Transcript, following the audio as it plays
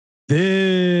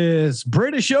This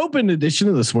British Open edition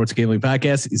of the Sports Gambling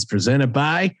Podcast is presented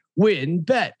by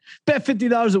WynnBET. Bet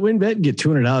 $50 at WynnBET and get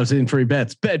 $200 in free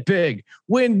bets. Bet big,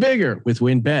 win bigger with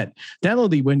WynnBET. Download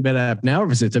the WynnBET app now or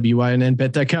visit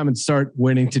wynnbet.com and start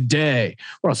winning today.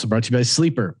 We're also brought to you by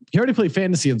Sleeper. You already play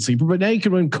fantasy on Sleeper, but now you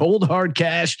can win cold hard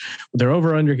cash with their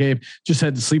over/under game. Just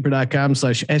head to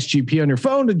sleeper.com/SGP on your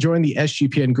phone to join the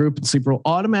SGPN group, and Sleeper will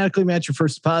automatically match your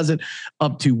first deposit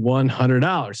up to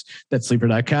 $100. That's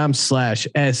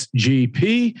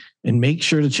sleeper.com/SGP. And make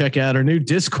sure to check out our new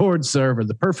Discord server,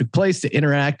 the perfect place to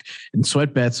interact and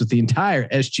sweat bets with the entire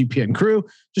SGPN crew.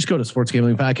 Just go to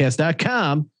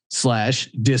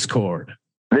sportsgamblingpodcast.com/Discord.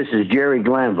 This is Jerry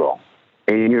Glanville,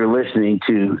 and you're listening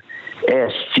to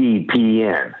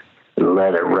SGPN.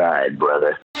 Let it ride,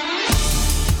 brother.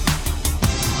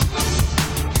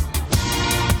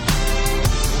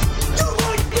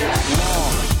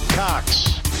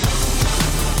 Cox.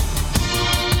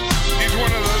 He's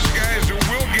one of those guys who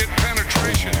will get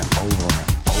penetration. Over.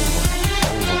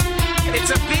 It's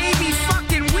a baby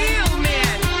fucking wheel,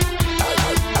 man.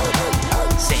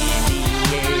 San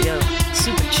Diego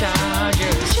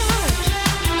Superchargers.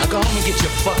 Now go home and get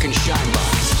your fucking shine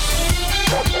box.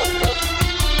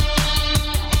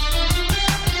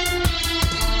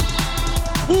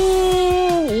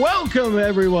 Ooh, welcome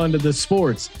everyone to the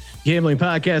Sports Gambling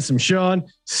Podcast. I'm Sean,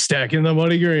 stacking the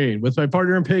money green with my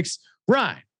partner in picks,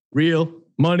 Ryan, Real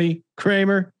Money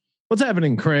Kramer. What's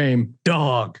happening, Kramer?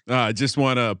 Dog. I just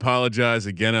want to apologize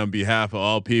again on behalf of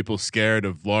all people scared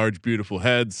of large, beautiful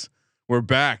heads. We're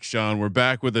back, Sean. We're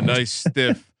back with a nice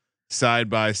stiff side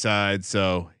by side.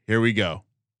 So here we go.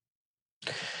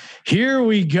 Here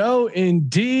we go.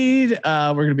 Indeed.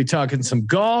 We're going to be talking some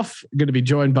golf. We're going to be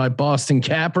joined by Boston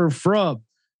Capper from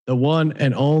the one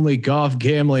and only Golf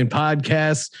Gambling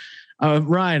Podcast.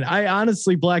 Ryan, I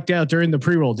honestly blacked out during the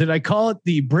pre-roll. Did I call it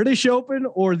the British Open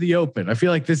or the Open? I feel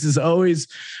like this is always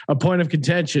a point of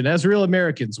contention. As real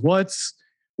Americans, what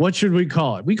should we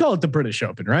call it? We call it the British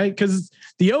Open, right? Because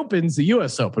the Open's the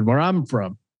U.S. Open, where I'm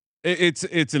from.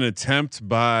 It's an attempt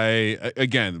by,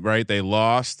 again, right? They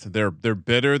lost. They're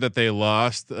bitter that they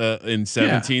lost in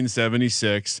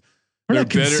 1776. They're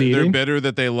bitter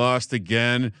that they lost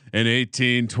again in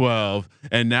 1812,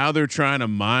 and now they're trying to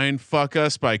mind fuck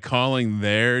us by calling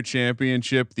their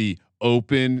championship the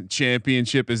Open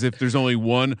Championship, as if there's only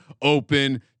one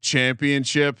Open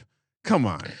Championship. Come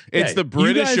on, it's the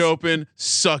British Open.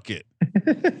 Suck it.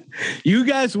 You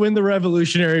guys win the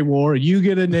Revolutionary War. You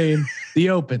get a name, the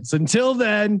Opens. Until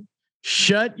then,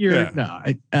 shut your. Yeah. No,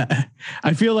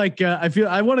 I feel like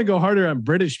I want to go harder on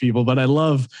British people, but I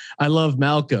love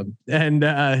Malcolm and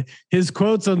his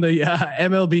quotes on the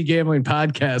MLB Gambling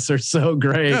Podcast are so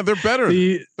great. Yeah, they're better.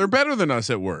 They're better than us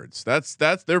at words. They're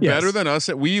better than us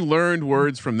at. We learned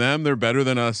words from them. They're better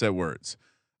than us at words.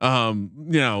 True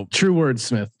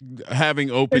wordsmith. Having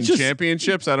Open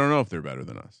championships, I don't know if they're better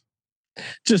than us.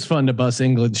 Just fun to bust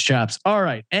England's chops. All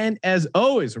right. And as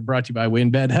always, we're brought to you by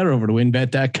WynnBET. Head over to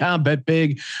wynnbet.com. Bet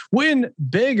big, win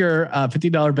bigger.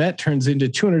 $50 bet turns into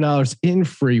 $200 in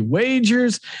free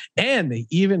wagers. And they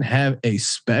even have a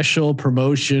special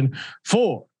promotion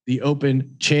for the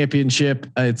Open Championship.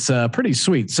 It's pretty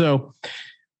sweet. So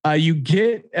you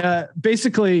get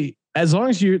basically, as long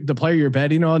as the player you're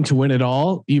betting on to win it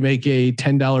all, you make a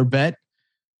 $10 bet.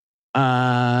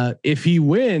 If he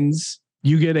wins,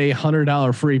 you get a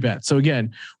 $100 free bet. So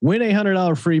again, win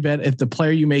 $100 free bet if the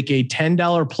player you make a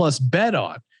 $10 plus bet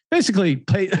on. Basically,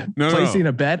 placing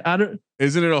a bet.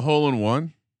 Isn't it a hole in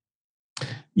one?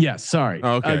 Yes. Sorry.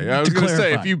 Okay. I was going to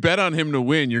say, if you bet on him to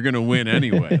win, you're going to win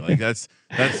anyway. Like that's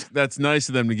nice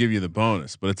of them to give you the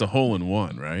bonus, but it's a hole in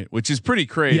one, right? Which is pretty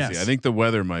crazy. Yes. I think the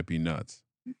weather might be nuts.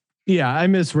 Yeah, I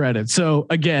misread it. So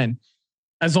again,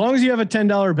 as long as you have a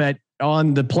 $10 bet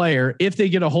on the player, if they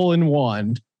get a hole in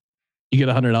one, you get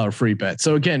a $100 free bet.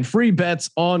 So again, free bets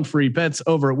on free bets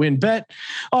over at WynnBET.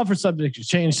 Offer subject to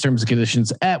change, terms and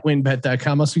conditions at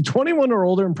wynnbet.com. Must be 21 or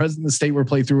older and present in the state where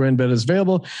playthrough WynnBET is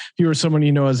available. If you or someone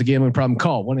you know has a gambling problem,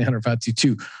 call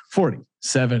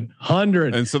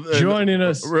 1-800-522-4700. And so joining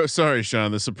us. Sorry,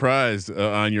 Sean, the surprise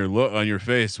on your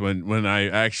face when I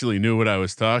actually knew what I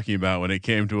was talking about when it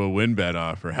came to a WynnBET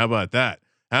offer. How about that?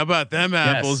 How about them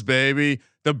apples, baby?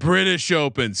 The British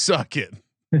Open, suck it.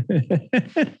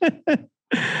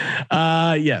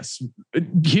 Yes,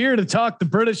 here to talk the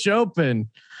British Open,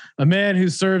 a man who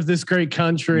served this great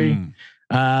country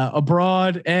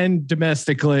abroad and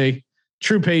domestically,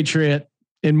 true patriot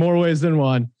in more ways than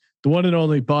one, the one and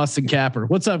only Boston Capper.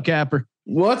 What's up, Capper?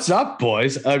 What's up,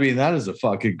 boys? I mean, that is a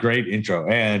fucking great intro.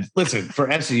 And listen, for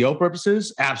SEO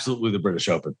purposes, absolutely the British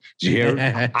Open. Did you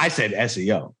hear? I said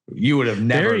SEO. You would have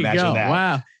never imagined that.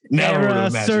 Wow. Never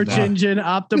era, search engine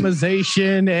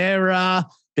optimization era,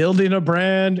 building a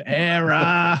brand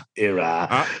era.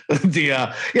 Yeah,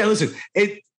 listen,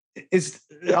 it's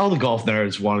all the golf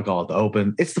nerds want to call it the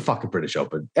Open. It's the fucking British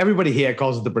Open. Everybody here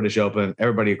calls it the British Open.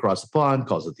 Everybody across the pond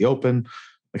calls it the Open.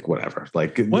 Like whatever.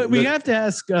 Like what we have to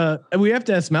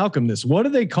ask Malcolm this. What do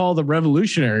they call the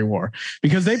Revolutionary War?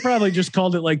 Because they probably just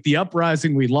called it like the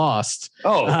uprising we lost.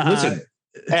 Oh, listen,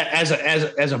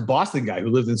 as a Boston guy who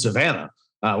lived in Savannah,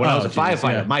 when I was a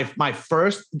firefighter, my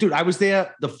first dude, I was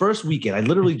there the first weekend. I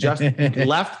literally just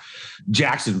left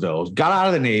Jacksonville, got out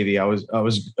of the Navy. I was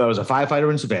a firefighter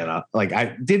in Savannah. Like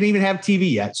I didn't even have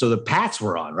TV yet, so the Pats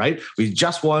were on. Right, we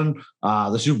just won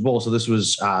the Super Bowl, so this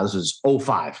was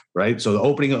 05, right? So the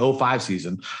opening of 05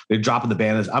 season, they're dropping the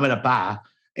banners. I'm in a bar,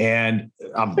 and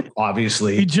I'm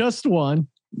obviously he just won.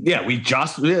 Yeah, we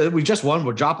just won.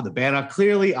 We're dropping the banner.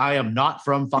 Clearly, I am not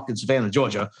from fucking Savannah,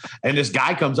 Georgia. And this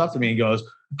guy comes up to me and goes,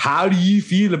 "How do you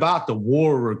feel about the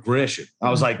war of aggression?" I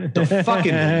was like, "The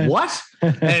fucking what?"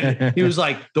 And he was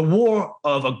like, "The war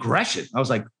of aggression." I was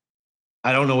like,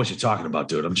 "I don't know what you're talking about,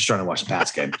 dude. I'm just trying to watch the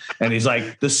Pats game." And he's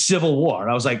like, "The Civil War." And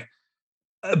I was like,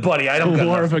 "Buddy, I don't." The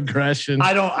war of aggression.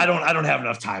 I don't have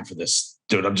enough time for this.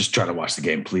 Dude, I'm just trying to watch the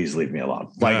game. Please leave me alone.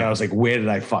 Like I was like, where did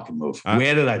I fucking move?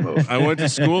 Where did I move? I went to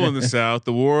school in the South.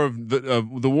 The war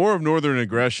of Northern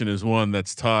aggression is one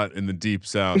that's taught in the Deep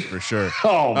South for sure.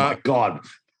 Oh my God.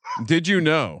 Did you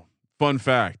know? Fun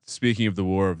fact. Speaking of the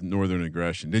war of Northern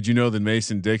aggression, did you know the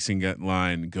Mason-Dixon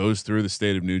line goes through the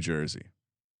state of New Jersey?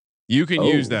 You can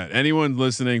use that. Anyone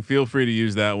listening, feel free to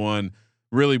use that one.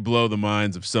 Really blow the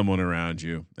minds of someone around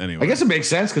you. Anyway, I guess it makes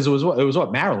sense because it was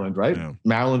what Maryland, right? Yeah.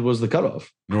 Maryland was the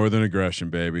cutoff. Northern aggression,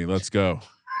 baby. Let's go.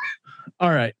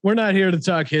 All right, we're not here to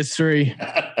talk history.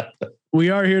 We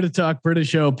are here to talk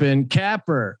British Open.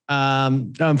 Capper.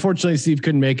 Unfortunately, Steve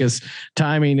couldn't make us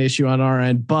timing issue on our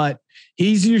end, but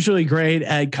he's usually great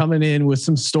at coming in with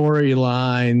some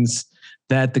storylines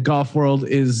that the golf world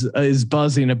is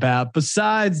buzzing about.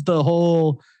 Besides the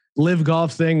whole live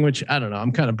golf thing, which I don't know,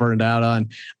 I'm kind of burned out on.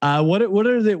 What are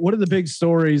the big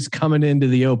stories coming into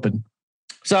the Open?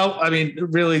 So, I mean,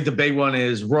 really the big one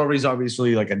is Rory's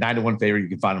obviously like a 9-1 favorite. You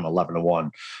can find him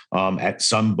 11-1 at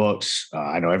some books.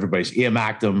 I know everybody's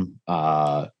earmarked him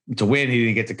to win. He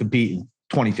didn't get to compete in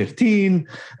 2015,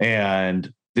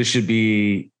 and this should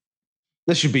be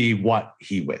what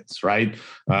he wins, right?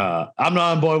 I'm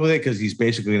not on board with it because he's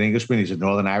basically an Englishman. He's a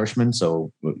Northern Irishman,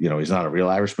 so he's not a real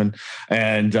Irishman.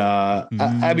 And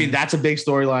I mean, that's a big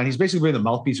storyline. He's basically been the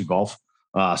mouthpiece of golf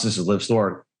since his live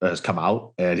store has come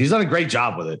out, and he's done a great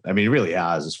job with it. I mean, he really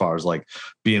has, as far as like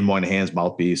being Moynihan's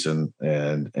mouthpiece and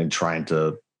trying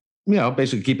to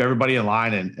basically keep everybody in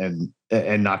line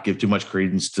and not give too much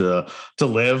credence to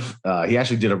live. He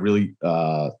actually did a really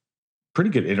pretty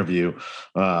good interview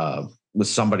with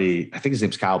somebody. I think his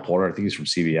name's Kyle Porter. I think he's from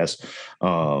CBS.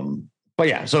 But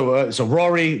yeah, so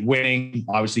Rory winning,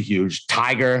 obviously huge.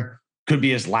 Tiger could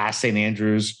be his last St.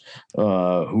 Andrews.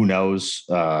 Who knows?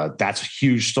 That's a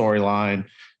huge storyline.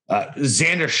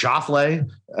 Xander Schauffele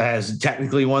has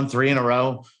technically won 3 in a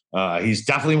row. He's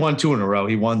definitely won 2 in a row.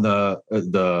 He won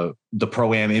the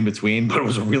Pro-Am in between, but it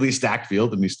was a really stacked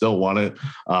field and he still won it.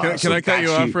 Can I cut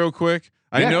you off real quick?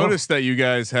 I noticed that you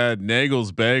guys had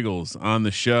Nagels Bagels on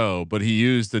the show, but he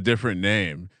used a different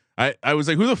name. I was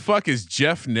like, who the fuck is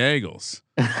Jeff Nagels?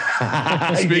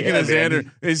 Speaking of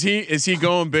Xander, is he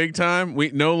going big time?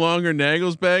 We no longer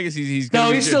Nagels Bag. He's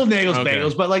still Nagels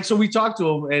Bagels, but like, so we talked to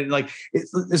him and like,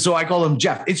 so I call him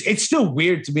Jeff. It's still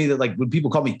weird to me that like when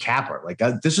people call me Capper, like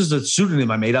this is a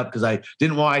pseudonym I made up because I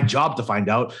didn't want my job to find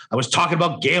out I was talking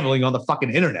about gambling on the fucking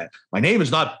internet. My name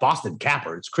is not Boston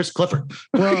Capper. It's Chris Clifford.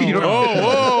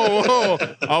 Whoa.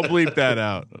 I'll bleep that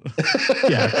out.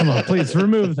 Yeah, come on, please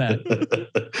remove that.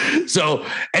 So,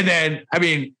 and then, I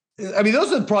mean,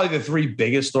 those are probably the 3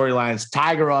 biggest storylines.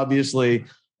 Tiger, obviously,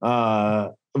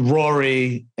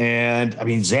 Rory, and I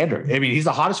mean, Xander. I mean, he's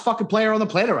the hottest fucking player on the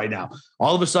planet right now.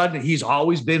 All of a sudden, he's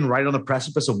always been right on the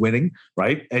precipice of winning,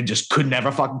 right? And just could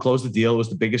never fucking close the deal. It was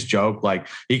the biggest joke. Like,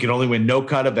 he could only win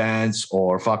no-cut events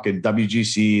or fucking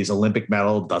WGCs, Olympic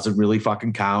medal, doesn't really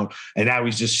fucking count. And now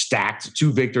he's just stacked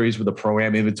 2 victories with a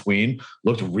Pro-Am in between.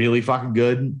 Looked really fucking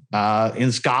good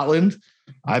in Scotland.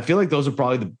 I feel like those are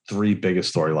probably the 3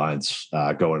 biggest storylines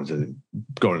going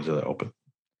into the Open.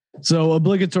 So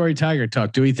obligatory Tiger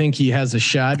talk. Do we think he has a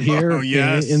shot here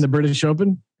in the British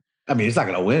Open? I mean, he's not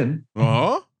going to win.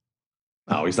 Oh,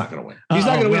 no, he's not going to win. He's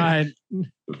not going to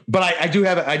win. But I do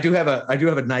have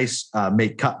a nice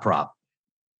make cut prop.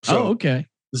 So okay.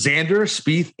 Xander,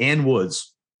 Spieth, and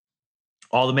Woods,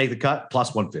 all to make the cut,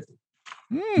 plus 150.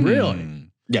 Really?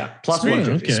 Yeah, plus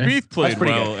 150. Okay. Spieth played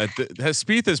well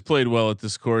Spieth has played well at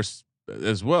this course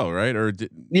as well, right?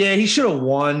 Yeah, he should have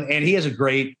won, and he has a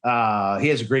great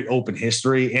open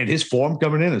history, and his form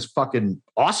coming in is fucking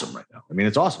awesome right now. I mean,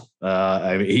 it's awesome.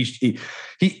 I mean,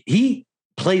 he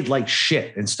played like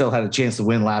shit and still had a chance to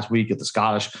win last week at the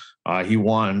Scottish. He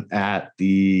won at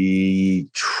the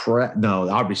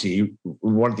RBC. He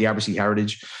won at the RBC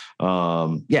Heritage.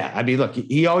 Yeah, I mean, look,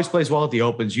 he always plays well at the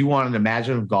Opens. You want an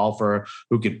imaginative golfer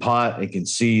who can putt and can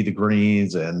see the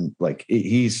greens, and like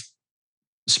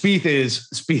Spieth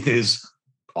is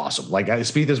awesome. Like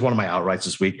Spieth is one of my outrights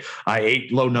this week. I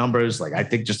ate low numbers. Like I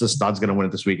think just the stud's going to win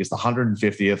it this week. It's the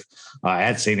 150th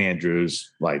at St.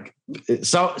 Andrews. Like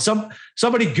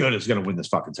somebody good is going to win this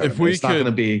fucking tournament. It's not going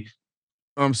to be.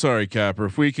 I'm sorry, Capper.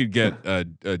 If we could get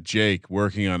a Jake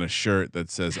working on a shirt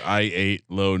that says "I ate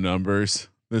low numbers"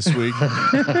 this week,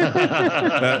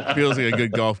 that feels like a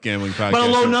good golf gambling podcast. But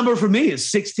a low number for me is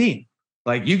 16.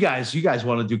 Like you guys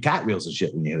want to do cartwheels and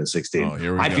shit when you hit a 16.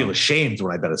 Oh, I feel ashamed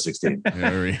when I bet a 16.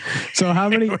 So how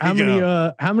many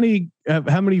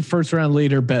first round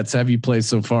later bets have you placed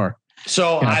so far?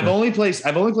 So I've only placed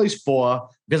 4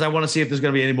 because I want to see if there's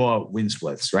going to be any more win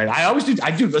splits. Right. I do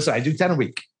 10 a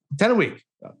week. 10 a week.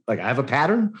 Like I have a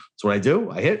pattern. That's what I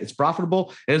do. I hit. It's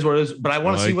profitable. It is what it is. But I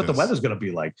want to see what the weather's going to be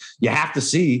like. You have to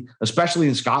see, especially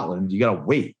in Scotland. You got to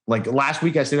wait. Like last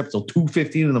week, I stayed up until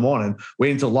 2:15 in the morning,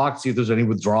 waiting until lock to see if there's any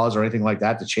withdrawals or anything like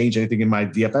that to change anything in my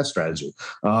DFS strategy.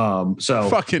 So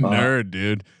fucking nerd,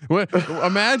 dude.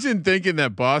 Imagine thinking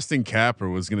that Boston Capper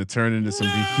was going to turn into some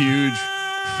huge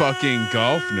fucking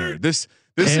golf nerd. This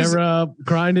era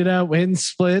grinded out win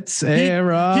splits.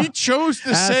 He chose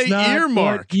to say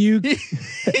earmark. He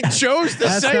chose to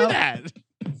say that.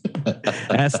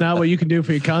 That's not what you can do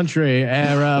for your country,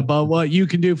 era, but what you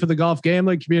can do for the golf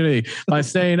gambling community by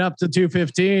staying up to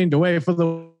 2:15 to wait for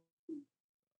the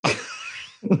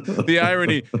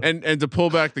irony and to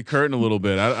pull back the curtain a little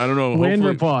bit. I don't know. Win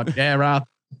report, era.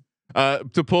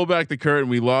 To pull back the curtain,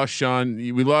 we lost Sean.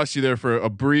 We lost you there for a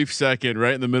brief second,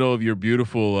 right in the middle of your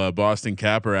beautiful Boston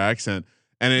Capper accent.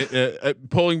 And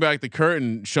pulling back the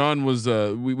curtain, Sean was.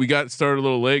 We got started a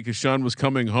little late because Sean was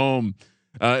coming home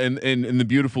in the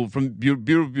beautiful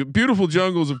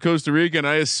jungles of Costa Rica, and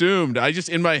I just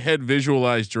in my head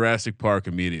visualized Jurassic Park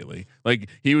immediately. Like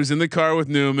he was in the car with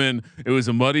Newman. It was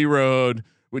a muddy road.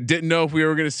 We didn't know if we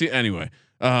were going to see anyway.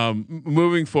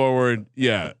 Moving forward,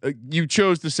 you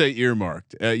chose to say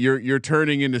earmarked. You're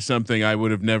turning into something I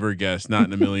would have never guessed, not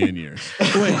in a million years.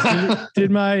 Wait, did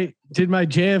my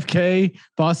JFK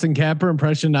Boston Capper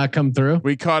impression not come through?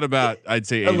 We caught about, I'd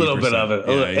say 80%. A little bit of it.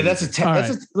 Yeah, and that's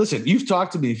listen, you've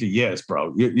talked to me for years,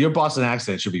 bro. Your Boston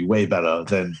accent should be way better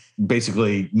than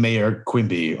basically Mayor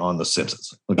Quimby on The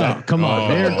Simpsons. Okay? Oh, come on.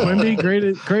 Mayor Quimby,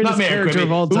 greatest character Quimby.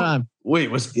 Of all time.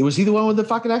 Wait, was he the one with the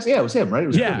fucking accent? Yeah, it was him, right? It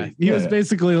was Quimby. He was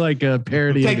basically like a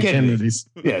parody of the Kennedys.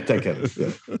 Yeah, Ted Kennedy.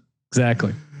 Yeah.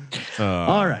 Exactly.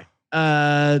 All right.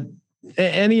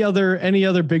 Any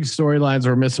other big storylines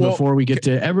we're missing before we get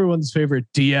to everyone's favorite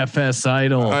DFS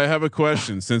idol? I have a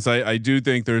question, since I do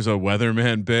think there's a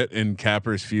weatherman bit in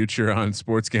Capper's future on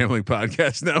Sports Gambling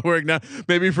Podcast Network. Now,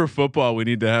 maybe for football, we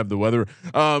need to have the weather.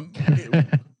 Are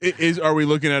we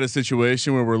looking at a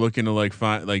situation where we're looking to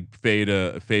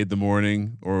fade the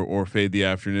morning or fade the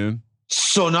afternoon?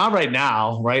 So not right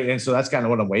now, right? And so that's kind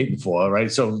of what I'm waiting for,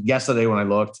 right? So yesterday when I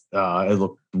looked, it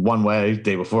looked one way.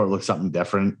 Day before it looked something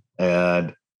different.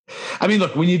 And I mean,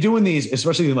 look, when you're doing these,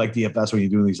 especially in like DFS, when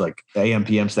you're doing these like AM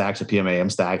PM stacks or PM AM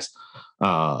stacks,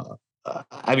 I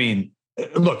mean,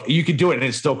 look, you could do it and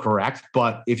it's still correct.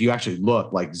 But if you actually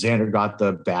look, like Xander got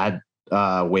the bad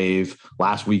wave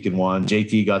last week and won.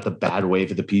 JT got the bad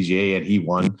wave at the PGA and he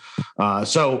won.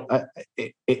 So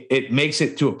it makes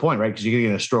it to a point, right? Because you're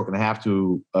getting a stroke and a half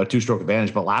to a 2-stroke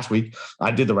advantage. But last week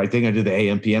I did the right thing. I did the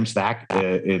AM PM stack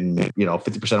in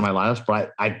 50% of my lineups,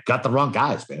 but I got the wrong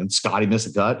guys, man. Scotty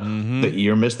missed the cut. Mm-hmm. The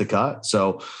ear missed the cut.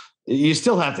 So you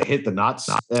still have to hit the nuts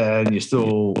and you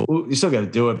still got to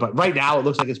do it. But right now it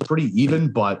looks like it's pretty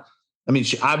even, but I mean,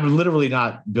 I'm literally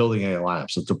not building any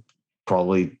lineups. It's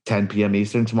probably 10 PM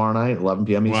Eastern tomorrow night, 11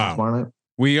 PM Eastern tomorrow night.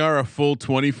 We are a full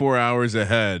 24 hours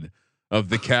ahead of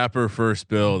the Capper first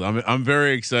build. I'm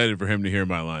very excited for him to hear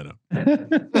my lineup.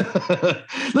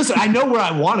 Listen, I know where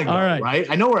I want to go, right.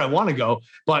 I know where I want to go,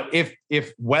 but if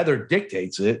weather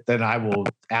dictates it, then I will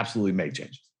absolutely make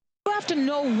changes. You have to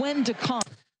know when to come.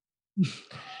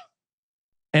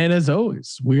 And as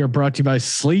always, we are brought to you by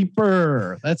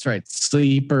Sleeper. That's right,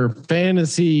 Sleeper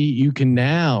Fantasy. You can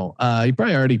now, you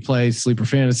probably already play Sleeper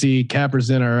Fantasy. Capper's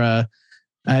in our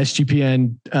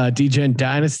SGPN DGen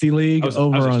Dynasty League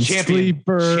over on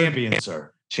Sleeper. Champion,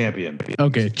 sir. Champion.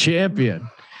 Okay, champion.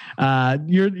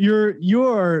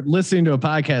 You're listening to a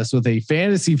podcast with a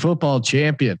fantasy football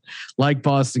champion like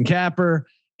Boston Capper.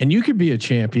 And you could be a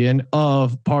champion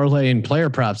of parlay and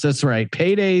player props. That's right.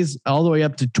 Paydays all the way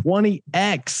up to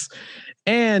 20x.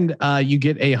 And you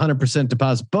get a 100%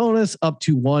 deposit bonus up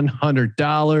to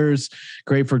 $100.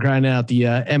 Great for grinding out the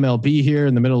MLB here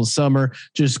in the middle of summer.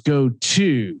 Just go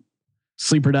to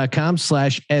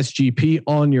sleeper.com/SGP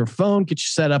on your phone. Get you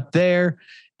set up there.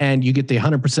 And you get the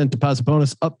 100% deposit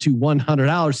bonus up to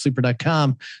 $100.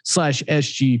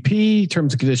 Sleeper.com/SGP.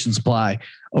 Terms and conditions apply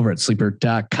over at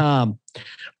sleeper.com.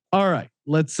 All right,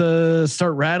 let's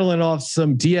start rattling off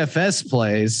some DFS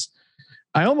plays.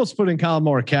 I almost put in Jordan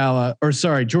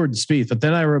Spieth, but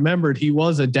then I remembered he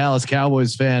was a Dallas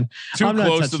Cowboys fan. I'm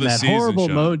not touching that. Season, horrible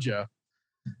Sean. Mojo.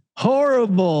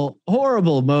 Horrible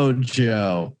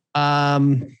mojo.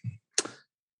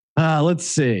 Let's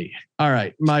see. All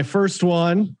right, my first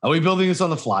one. Are we building this on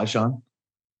the fly, Sean?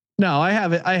 No, I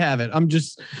have it.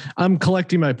 I'm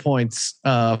collecting my points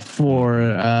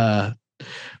for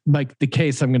the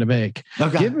case I'm going to make.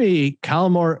 Okay. Give me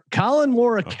Colin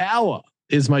Morikawa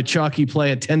is my chalky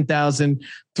play at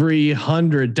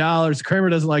 $10,300. Kramer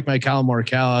doesn't like my Colin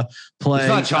Morikawa play. He's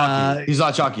not chalky. He's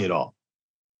not chalky at all.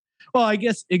 Well, I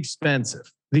guess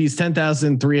expensive. He's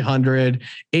 10,300,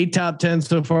 8 top 10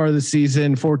 so far this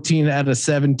season, 14 out of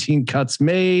 17 cuts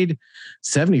made,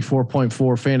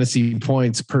 74.4 fantasy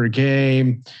points per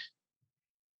game.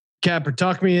 Capper,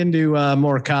 talk me into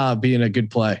Morikawa being a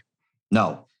good play.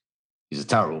 No, he's a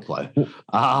terrible play.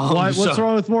 What's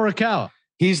wrong with Morikawa?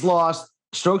 He's lost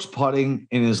strokes putting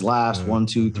in his last 1,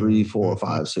 2, 3, 4,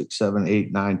 5, 6, 7,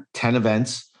 8, 9, 10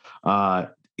 events.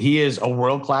 He is a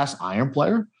world-class iron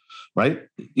player, right?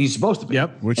 He's supposed to be.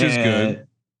 Yep, which is good.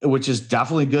 Which is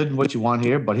definitely good in what you want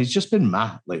here, but he's just been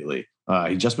mad lately.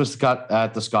 He just missed the cut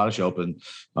at the Scottish Open.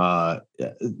 You know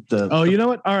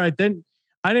what? All right, then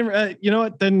I didn't. You know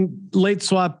what? Then late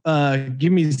swap.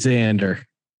 Give me Xander.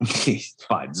 He's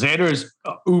fine. Xander is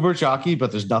uber chalky,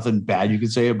 but there's nothing bad you can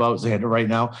say about Xander right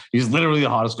now. He's literally the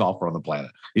hottest golfer on the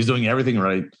planet. He's doing everything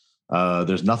right.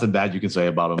 There's nothing bad you can say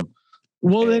about him.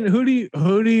 Well, then who do you like?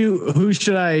 No,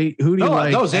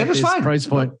 Xander's fine. Price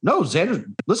point. No, Xander.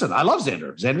 Listen, I love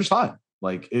Xander. Xander's fine.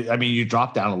 Like, I mean, you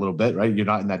drop down a little bit, right? You're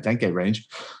not in that 10K range.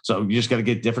 So you just got to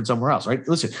get different somewhere else, right?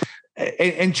 Listen,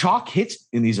 and chalk hits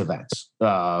in these events.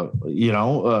 If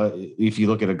you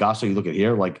look at Augusta, you look at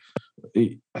here, like,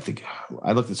 I think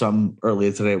I looked at some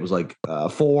earlier today. It was like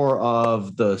 4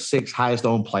 of the 6 highest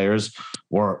owned players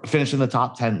were finishing the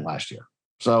top 10 last year.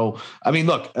 So, I mean,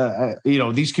 look,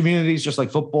 these communities, just like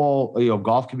football,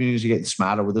 golf communities, are getting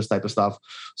smarter with this type of stuff.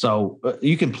 So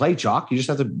you can play chalk. You just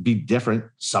have to be different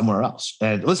somewhere else.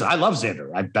 And listen, I love Xander.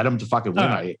 I bet him to fucking win.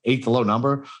 I ate the low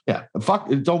number. Yeah.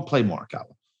 Don't play Morikawa.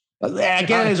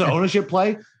 Again, as an ownership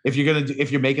play, if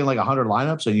you're making like 100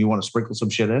 lineups and you want to sprinkle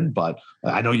some shit in, but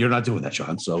I know you're not doing that,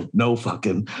 Sean. So no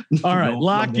fucking. All right.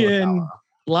 Lock him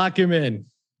in.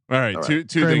 All right. Two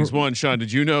things. One, Sean,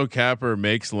 did you know Capper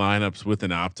makes lineups with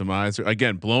an optimizer?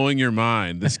 Again, blowing your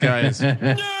mind. This guy is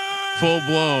full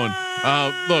blown.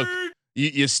 Look,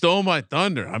 you stole my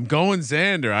thunder. I'm going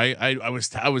Xander.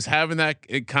 I was having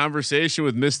that conversation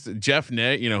with Mr. Jeff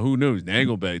who knows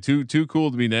Nagelbag. Too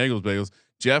cool to be Nagelbagels.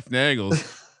 Jeff Nagels.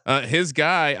 His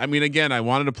guy. I mean, again, I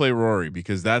wanted to play Rory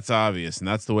because that's obvious, and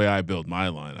that's the way I build my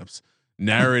lineups.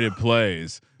 Narrated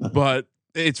plays, but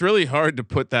it's really hard to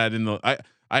put that in the.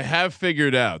 I have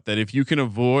figured out that if you can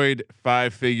avoid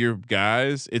 5-figure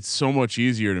guys, it's so much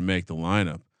easier to make the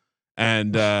lineup,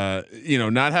 and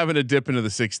not having to dip into the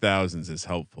 6,000s is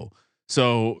helpful.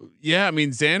 So yeah, I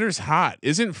mean, Xander's hot.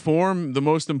 Isn't form the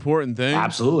most important thing?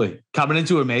 Absolutely, coming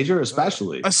into a major,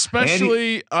 especially.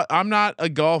 I'm not a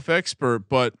golf expert,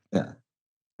 but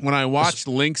when I watched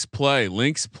Links play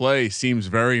seems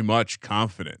very much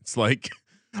confidence. Like.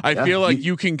 I feel like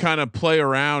you can kind of play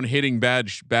around hitting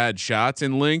bad shots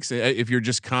in links if you're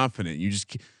just confident.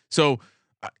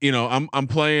 I'm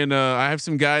playing. I have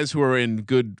some guys who are in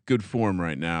good form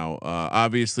right now.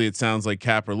 Obviously, it sounds like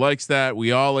Capper likes that.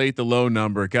 We all ate the low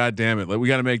number. God damn it! We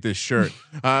got to make this shirt.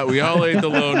 We all ate the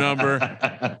low number,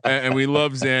 and we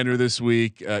love Xander this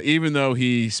week, even though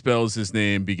he spells his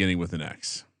name beginning with an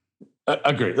X.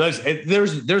 Agreed.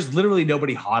 There's literally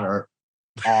nobody hotter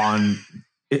on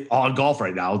golf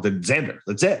right now than Xander.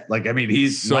 That's it. Like, I mean,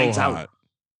 he's so lights hot. out.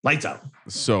 Lights out.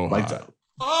 So lights hot. out.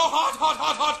 Oh,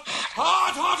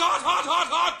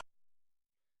 hot.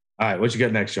 All right, what you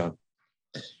got next, Sean?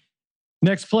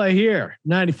 Next play here,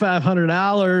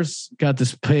 $9,500. Got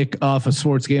this pick off of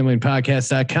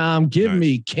sportsgamblingpodcast.com. Give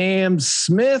me Cam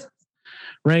Smith.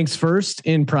 Ranks first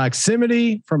in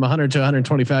proximity from 100 to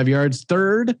 125 yards.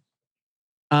 Third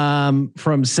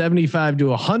from 75 to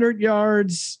 100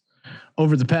 yards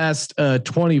over the past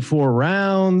 24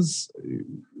 rounds.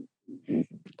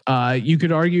 You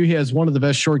could argue he has one of the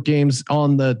best short games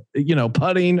on the,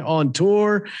 putting on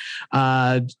tour.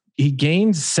 He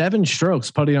gained 7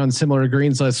 strokes putting on similar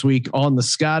greens last week on the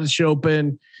Scottish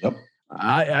Open. Yep.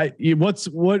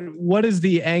 What is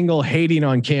the angle hating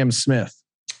on Cam Smith?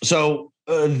 So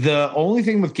the only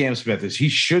thing with Cam Smith is he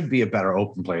should be a better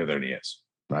Open player than he is.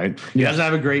 Right. He doesn't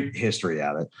have a great history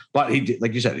at it, but he did,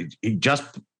 like you said, he just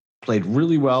played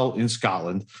really well in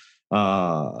Scotland.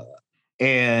 And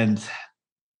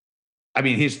I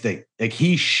mean, here's the thing, like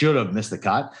he should have missed the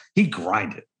cut. He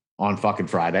grinded on fucking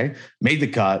Friday, made the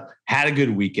cut, had a good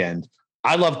weekend.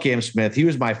 I love Cam Smith. He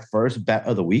was my first bet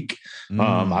of the week.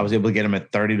 I was able to get him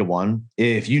at 30-1.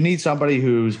 If you need somebody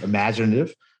who's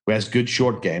imaginative, who has good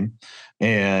short game,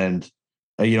 and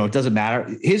it doesn't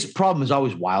matter. His problem is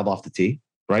always wild off the tee,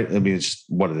 right? I mean, it's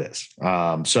what it is.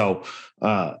 So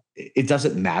it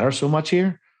doesn't matter so much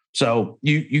here. So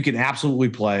you can absolutely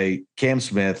play Cam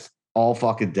Smith all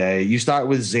fucking day. You start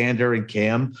with Xander and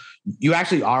Cam. You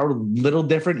actually are a little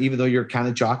different, even though you're kind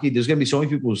of chalky. There's going to be so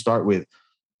many people who start with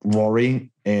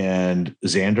Rory and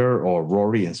Xander or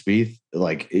Rory and Spieth.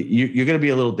 Like you're going to be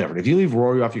a little different. If you leave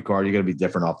Rory off your card, you're going to be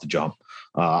different off the jump.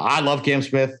 I love Cam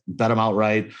Smith. Bet him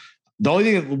outright. The only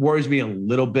thing that worries me a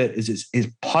little bit is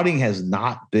his putting has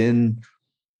not been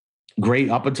great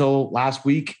up until last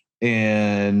week.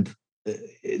 And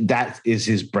that is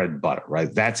his bread and butter,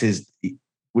 right? That's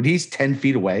when he's 10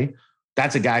 feet away,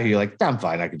 that's a guy who you're like, I'm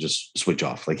fine. I can just switch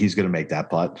off. Like he's going to make that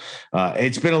putt.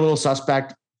 It's been a little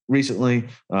suspect recently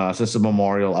since the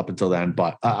Memorial up until then,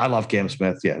 but I love Cam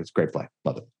Smith. Yeah, it's a great play.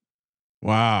 Love it.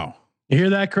 Wow. You hear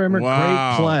that, Kramer?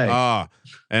 Wow. Great play.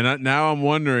 And now I'm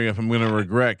wondering if I'm going to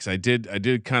regret, because I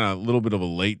did kind of a little bit of a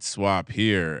late swap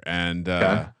here. And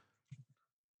I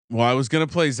was going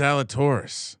to play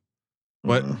Zalatoris,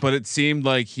 but it seemed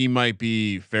like he might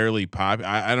be fairly popular.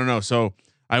 I don't know. So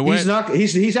I went.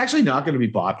 He's actually not going to be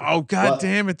popular. Oh God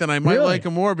damn it! Then I might like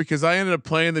him more because I ended up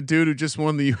playing the dude who just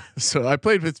won the. So I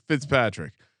played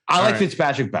Fitzpatrick. I like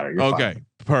Fitzpatrick better. You're okay, fine.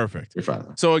 Perfect. You're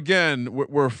fine. So again,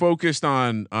 we're focused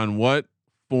on what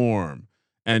form,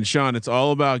 and Sean, it's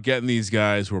all about getting these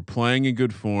guys who are playing in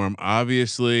good form.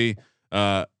 Obviously,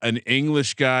 an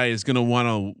English guy is going to want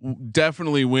to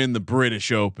definitely win the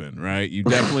British Open, right? You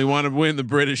definitely want to win the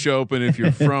British Open if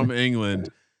you're from England.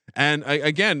 And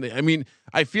I mean,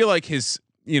 I feel like his,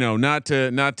 not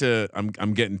to,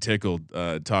 I'm getting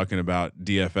tickled talking about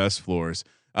DFS floors.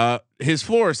 His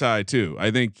floor is high too.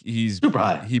 I think he's super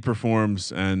high. He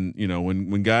performs, and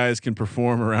when guys can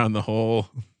perform around the hole,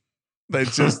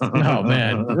 that's just oh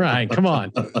man, Ryan, come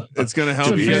on. It's gonna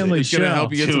help you. It's gonna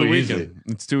help you get to the weekend.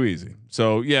 It's too easy.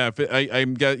 So yeah,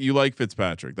 you like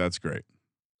Fitzpatrick. That's great.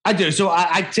 I do. So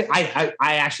I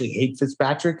actually hate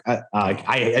Fitzpatrick.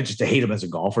 I just hate him as a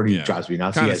golfer. He drives me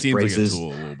nuts. He has braces.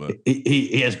 Like a little bit.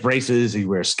 He has braces. He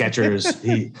wears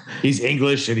Skechers. He's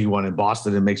English and he won in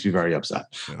Boston. It makes me very upset.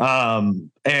 Yeah.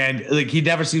 And like he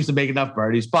never seems to make enough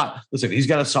birdies. But listen, he's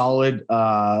got a solid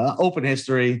Open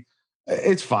history.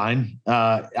 It's fine.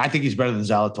 I think he's better than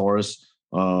Zalatoris.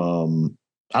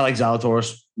 I like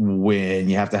Zalatoris when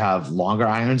you have to have longer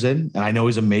irons in, and I know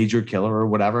he's a major killer or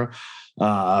whatever.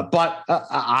 But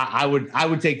I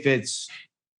would take Fitz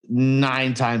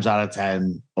 9 times out of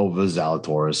 10 over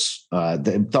Zalatoris.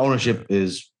 The ownership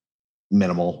is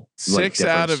minimal. 6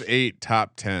 out of 8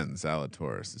 top 10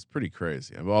 Zalatoris. It's pretty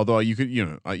crazy. Although you could,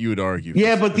 you would argue.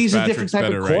 Yeah, but these are different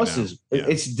type of courses. Right,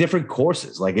 it's different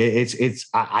courses. Like it's.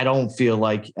 I don't feel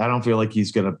like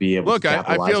he's going to be able to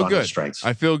capitalize on his strengths.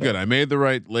 I feel good. I made the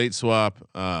right late swap.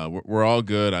 We're all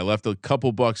good. I left a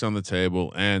couple bucks on the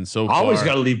table, and so far, always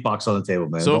got to leave bucks on the table,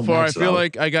 man. So far, I feel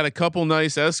like I got a couple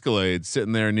nice Escalades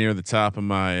sitting there near the top of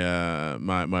my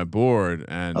my board,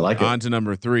 and I like on to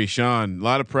number 3, Sean. A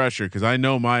lot of pressure because I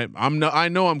know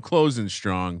I'm closing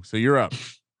strong. So you're up.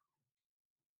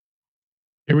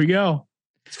 Here we go.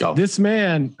 Let's go. This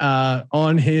man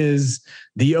on his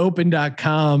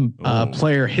theopen.com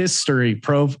player history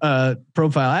profile.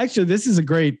 Actually, this is a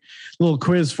great little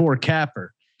quiz for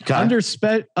Capper. Okay.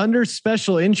 Under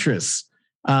special interests,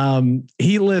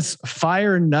 he lists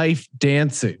fire knife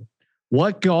dancing.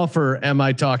 What golfer am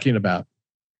I talking about?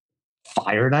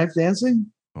 Fire knife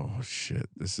dancing? Oh shit!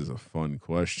 This is a fun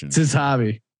question. It's his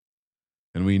hobby.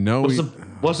 And we know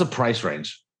what's the price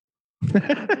range?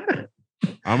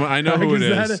 I know who it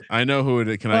is. I know who it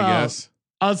is. Can I guess?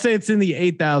 I'll say it's in the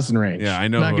 8,000 range. Yeah, I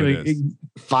know who it is.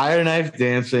 Fire Knife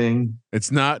Dancing.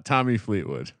 It's not Tommy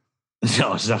Fleetwood.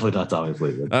 No, it's definitely not Tommy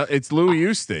Fleetwood. It's Louis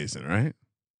Oosthuizen, right?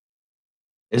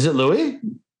 Is it Louis?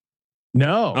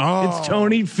 No, it's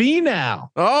Tony Finau.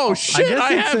 Oh shit!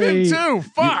 I have him too.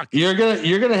 Fuck. You're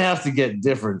gonna have to get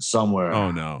different somewhere.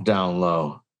 Oh no, down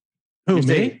low. Who,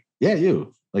 me? Yeah,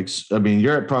 you. Like, I mean,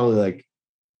 you're at probably like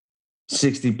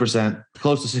 60%,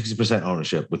 close to 60%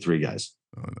 ownership with 3 guys.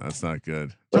 Oh, that's not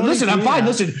good. But listen, I'm fine.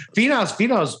 Listen,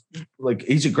 Finau's like,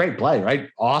 he's a great play, right?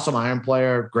 Awesome iron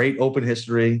player, great open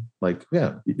history. Like,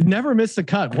 yeah, never missed the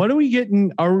cut. What are we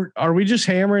getting? Are we just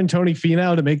hammering Tony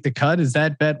Finau to make the cut? Is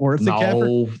that bet worth the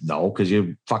capper? No, because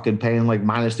you're fucking paying like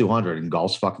 -200, and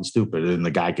golf's fucking stupid, and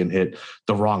the guy can hit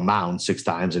the wrong mound 6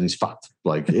 times and he's fucked.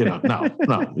 Like, you know,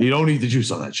 no, you don't need the juice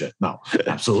on that shit. No,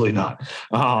 absolutely not.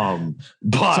 But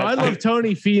so I love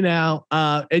Tony Finau.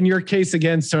 In your case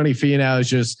against Tony Finau is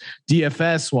just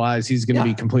DFS wise, he's going to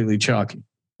be completely chalky.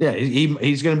 Yeah,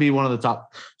 he's going to be one of the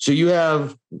top. So you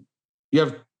have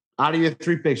out of your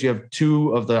 3 picks, you have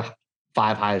 2 of the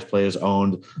 5 highest players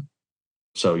owned.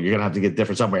 So you're gonna have to get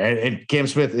different somewhere. And Cam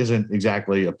Smith isn't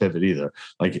exactly a pivot either.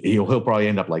 Like he'll probably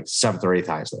end up like 7th or 8th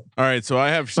highest. Though. All right, so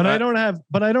I have, I don't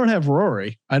have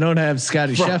Rory. I don't have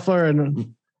Scotty Scheffler.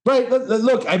 And right,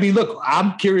 look. I mean, look.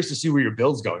 I'm curious to see where your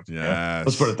build's going. Yeah,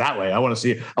 let's put it that way. I want to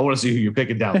see who you're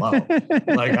picking down low.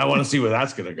 Like I want to see where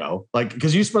that's gonna go. Like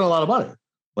because you spent a lot of money.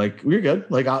 Like we're good.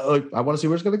 Like I want to see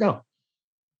where it's gonna go.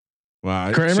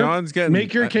 Wow, Kramer, Sean's getting.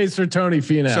 Make your case for Tony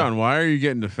Finau. Sean, why are you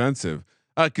getting defensive?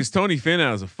 Because Tony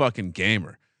Finau is a fucking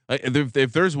gamer. Like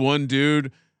if there's one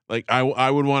dude like I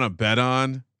would want to bet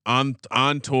on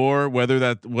tour,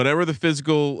 whatever the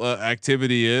physical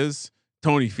activity is,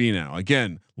 Tony Finau.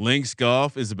 Again, links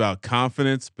golf is about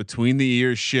confidence, between the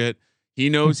ears shit. He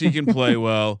knows he can play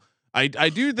well. I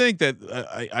do think that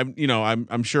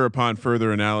I'm sure upon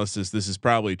further analysis this is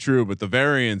probably true, but the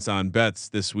variance on bets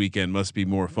this weekend must be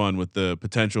more fun with the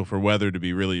potential for weather to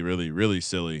be really, really, really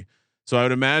silly. So I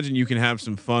would imagine you can have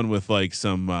some fun with like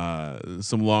some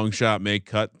long shot make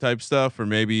cut type stuff, or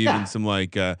maybe even some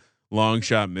like long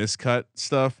shot miscut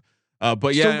stuff.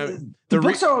 But yeah, so the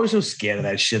books are always so scared of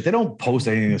that shit. They don't post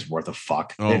anything that's worth a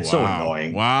fuck. Oh, it's so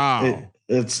annoying. Wow.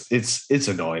 It's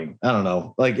annoying. I don't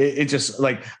know. Like it just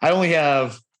like I only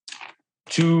have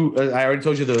 2. I already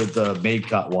told you the made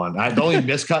cut one. The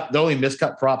only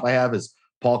miscut prop I have is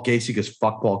Paul Casey, because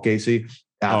fuck Paul Casey.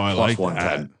 I like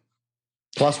 110.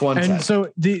 Plus 110. And so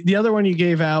the other one you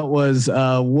gave out was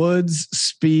Woods,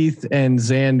 Spieth, and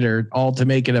Xander, all to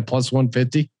make it a plus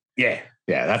 150. Yeah,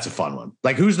 that's a fun one.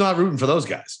 Like, who's not rooting for those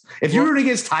guys? If you're rooting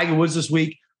against Tiger Woods this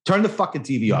week, turn the fucking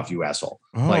TV off, you asshole.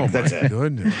 Oh, like that's it.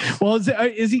 Goodness. Well,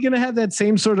 is he going to have that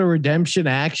same sort of redemption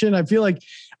action? I feel like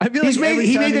he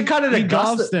made the cut at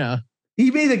Augusta. Now.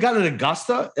 He made the cut at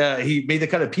Augusta. He made the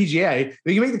cut at PGA.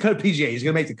 He can make the cut at PGA. He's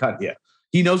going to make the cut here.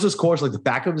 He knows this course like the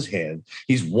back of his hand.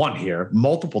 He's won here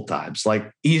multiple times.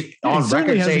 Like he's on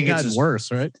record saying it's his,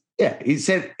 worse, right? Yeah, he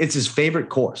said it's his favorite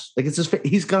course. Like it's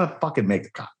he's gonna fucking make the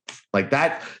cut. Like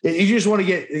that. If you just want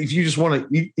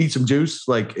to eat some juice,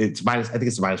 like it's minus. I think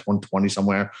it's minus 120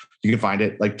 somewhere. You can find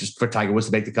it. Like just for Tiger Woods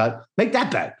to make the cut, make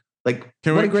that bet. Like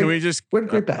can we just? What a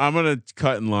great bet. I'm gonna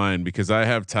cut in line because I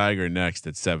have Tiger next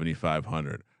at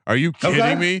 7,500. Are you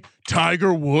kidding me?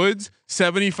 Tiger Woods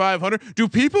 7,500. Do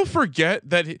people forget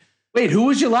that? Wait, who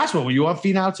was your last one? Were you on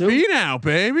Finau too? Finau,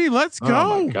 baby, let's go.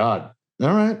 Oh my god.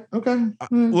 All right. Okay.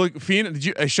 Look, Finau, did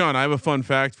you, Sean? I have a fun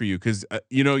fact for you because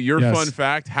your fun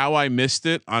fact. How I missed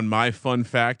it on my fun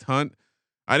fact hunt.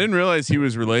 I didn't realize he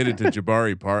was related to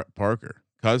Jabari Parker,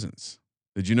 cousins.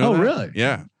 Did you know? Oh, that? really?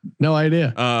 Yeah. No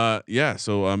idea. Yeah.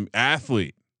 So,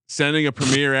 athlete sending a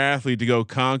premier athlete to go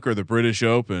conquer the British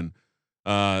Open.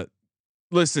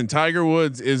 Listen, Tiger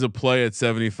Woods is a play at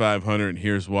 7,500, and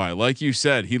here's why. Like you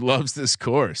said, he loves this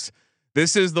course.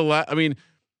 This is the I mean,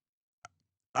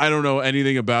 I don't know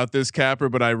anything about this capper,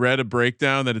 but I read a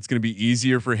breakdown that it's going to be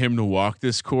easier for him to walk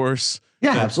this course.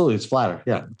 Yeah, absolutely. It's flatter.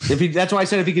 Yeah. That's why I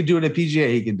said if he could do it at PGA,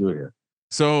 he can do it here.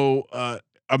 So,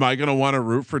 am I going to want to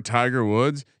root for Tiger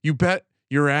Woods? You bet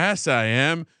your ass I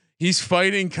am. He's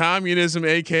fighting communism,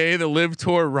 aka the Live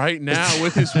Tour, right now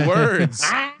with his words.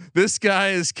 This guy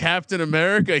is Captain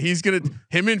America.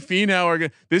 Him and Finau are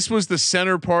gonna. This was the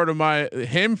center part of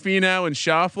him, Finau, and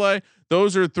Schauffele.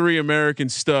 Those are 3 American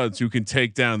studs who can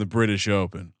take down the British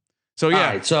Open. So yeah. All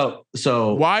right,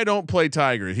 so why don't play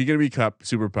Tiger? Is he going to be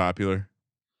super popular?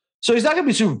 So he's not going to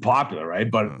be super popular, right?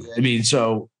 But I mean,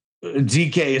 so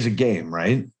DK is a game,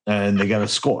 right? And they got to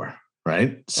score,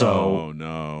 right? So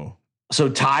no. So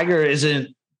Tiger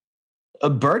isn't a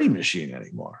birdie machine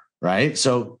anymore, right?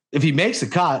 So if he makes the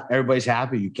cut, everybody's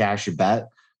happy. You cash your bet.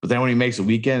 But then when he makes a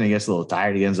weekend and he gets a little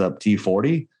tired, he ends up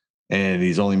T40 and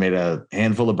he's only made a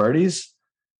handful of birdies.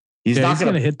 He's not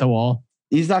going to hit the wall.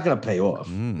 He's not going to pay off.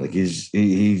 Like he's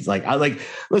like,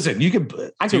 listen, I could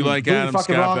like completely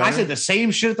fucking wrong. Better? I said the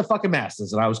same shit at the fucking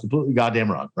Masters and I was completely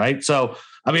goddamn wrong. Right. So,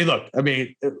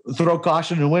 throw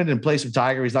caution to the wind and play some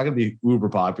Tiger. He's not going to be uber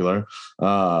popular.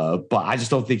 But I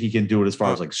just don't think he can do it as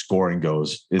far as like scoring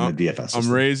goes in the DFS system.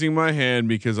 I'm raising my hand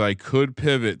because I could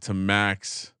pivot to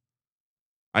Max.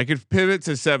 I could pivot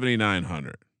to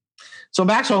 7,900. So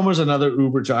Max Homer's another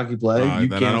uber chalky play. You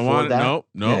can't afford that. Nope.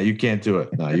 Yeah, you can't do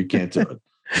it. No, you can't do it.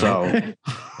 So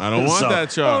I don't want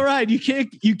that shot. All right, you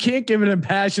can't give an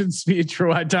impassioned speech for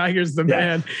why Tiger's the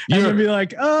man. And then be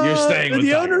like, oh, you're staying with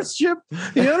the Tiger. ownership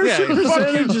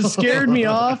percentage just scared me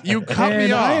off. You cut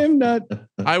me off. I am not.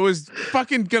 I was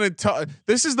fucking gonna tell.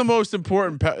 This is the most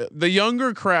important. The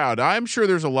younger crowd. I'm sure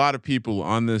there's a lot of people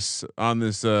on these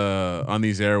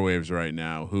airwaves right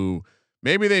now who.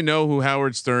 Maybe they know who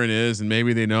Howard Stern is, and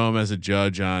maybe they know him as a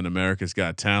judge on America's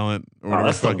Got Talent or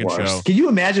whatever fucking show. Can you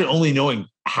imagine only knowing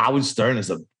Howard Stern is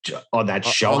on that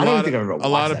show? I don't think I've ever watched a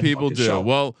lot of people do. Show.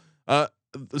 Well,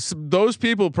 those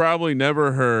people probably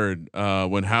never heard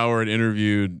when Howard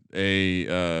interviewed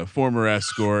a former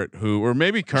escort or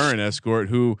maybe current escort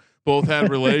who both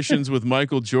had relations with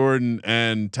Michael Jordan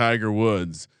and Tiger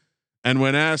Woods, and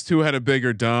when asked who had a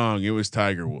bigger dong, it was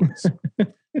Tiger Woods.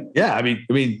 Yeah, I mean,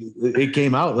 it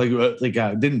came out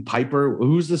didn't Piper?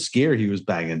 Who's the skier he was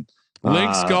banging?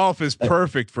 Links Golf is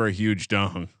perfect for a huge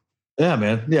dong. Yeah,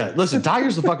 man. Yeah, listen,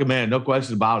 Tiger's the fucking man, no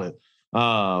question about it.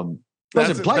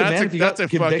 That's a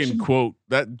fucking quote.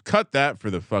 Cut that for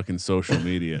the fucking social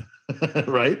media,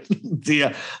 right?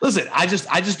 Yeah. Listen, I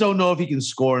just don't know if he can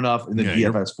score enough in the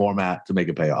DFS format to make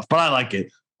it pay off, but I like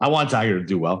it. I want Tiger to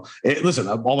do well. Listen,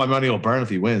 all my money will burn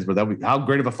if he wins, but how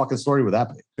great of a fucking story would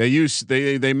that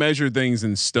be? They measure things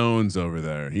in stones over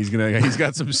there. He's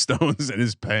got some stones in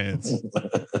his pants.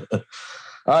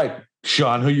 All right,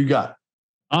 Sean, who you got?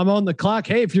 I'm on the clock.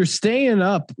 Hey, if you're staying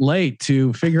up late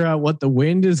to figure out what the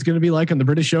wind is going to be like on the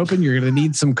British Open, you're going to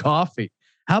need some coffee.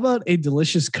 How about a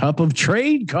delicious cup of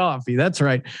trade coffee? That's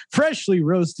right. Freshly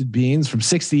roasted beans from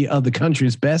 60 of the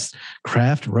country's best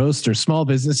craft roasters, small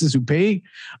businesses who pay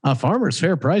farmers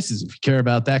fair prices. If you care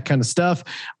about that kind of stuff,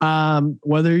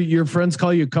 whether your friends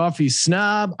call you a coffee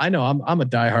snob, I know I'm a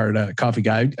diehard coffee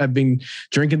guy. I've been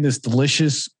drinking this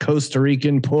delicious Costa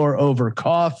Rican pour over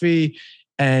coffee.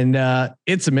 And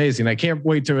it's amazing. I can't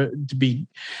wait to be.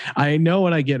 I know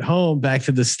when I get home back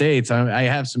to the States, I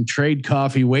have some trade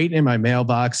coffee waiting in my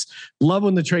mailbox. Love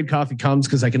when the trade coffee comes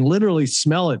because I can literally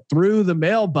smell it through the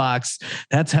mailbox.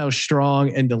 That's how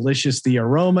strong and delicious the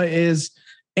aroma is.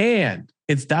 And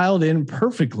it's dialed in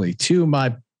perfectly to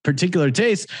my particular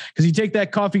taste because you take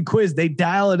that coffee quiz, they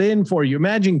dial it in for you.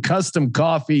 Imagine custom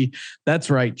coffee. That's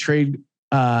right. Trade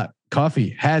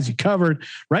Coffee has you covered.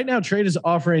 Right now, Trade is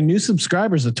offering new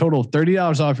subscribers a total of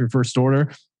 $30 off your first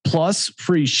order plus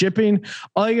free shipping.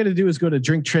 All you got to do is go to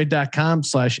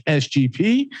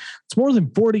drinktrade.com/SGP. It's more than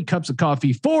 40 cups of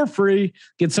coffee for free.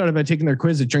 Get started by taking their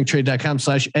quiz at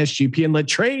drinktrade.com/SGP and let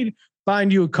Trade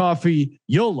find you a coffee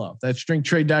you'll love. That's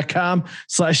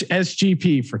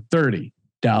drinktrade.com/SGP for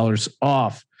 $30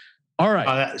 off. All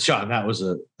right. Sean, that was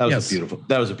a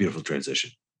beautiful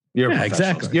transition.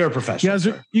 Exactly. You're a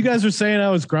professional. You guys are saying I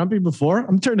was grumpy before.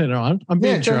 I'm turning it on. I'm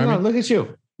being charming. Look at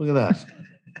you. Look at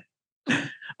that.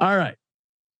 All right.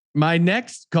 My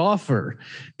next golfer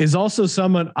is also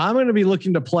someone I'm going to be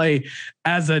looking to play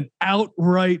as an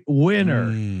outright winner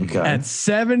at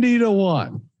 70-1.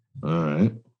 All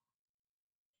right.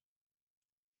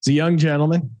 It's a young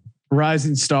gentleman,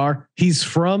 rising star. He's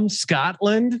from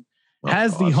Scotland,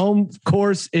 has the home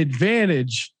course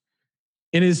advantage.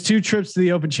 In his 2 trips to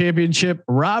the Open Championship,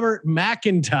 Robert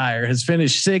McIntyre has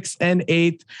finished 6th and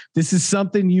 8th. This is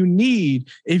something you need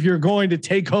if you're going to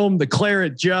take home the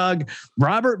claret jug.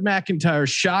 Robert McIntyre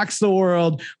shocks the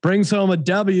world, brings home a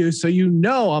W. So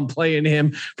I'm playing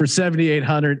him for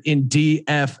 7,800 in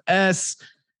DFS.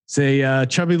 It's a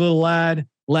chubby little lad,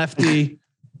 lefty,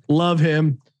 love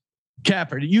him.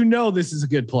 Capper, this is a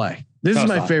good play. This is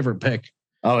my favorite pick.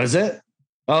 Oh, is it?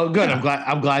 Oh, good. Yeah.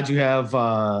 I'm glad you have.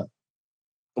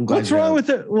 What's wrong with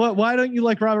it? Why don't you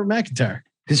like Robert McIntyre?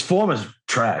 His form is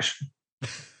trash.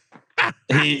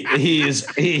 He is.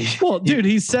 Dude,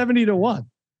 he's 70-1.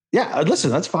 Yeah, listen,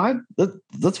 that's fine.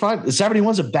 That's fine.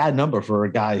 71's a bad number for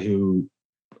a guy who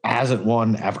hasn't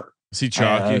won ever. Is he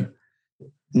chalky?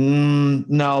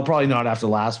 No, probably not after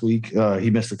last week. He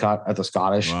missed the cut at the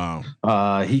Scottish.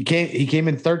 Wow. He came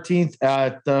in 13th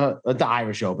at the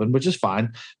Irish Open, which is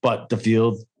fine. But the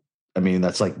field, I mean,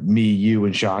 that's like me, you,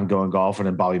 and Sean going golfing,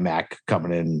 and Bobby Mack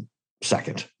coming in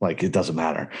second. Like, it doesn't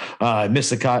matter. Missed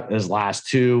the cut his last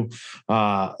two.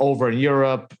 Over in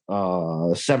Europe,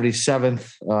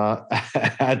 77th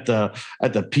at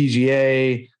the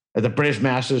PGA. At the British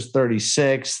Masters,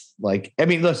 36th. Like, I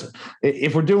mean, listen,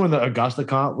 if we're doing the Augusta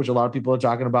comp, which a lot of people are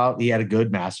talking about, he had a good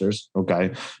Masters.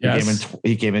 Okay. Yes.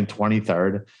 He came in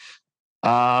 23rd.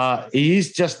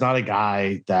 He's just not a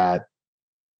guy that,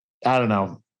 I don't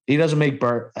know. He doesn't make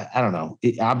I don't know.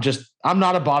 I'm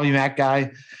not a Bobby Mack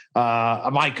guy.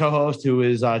 My co-host, who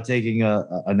is taking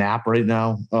a nap right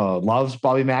now, loves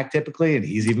Bobby Mack typically, and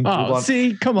he's even cooled on.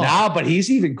 See, come on. Now, but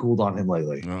he's even cooled on him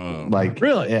lately. Like,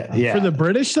 really? Yeah. For the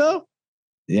British though?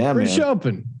 Yeah, British man.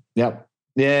 Open. Yep.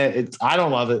 Yeah. I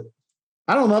don't love it.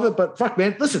 But fuck,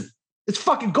 man. Listen, it's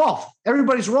fucking golf.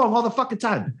 Everybody's wrong all the fucking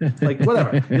time. Like,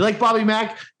 whatever. You like Bobby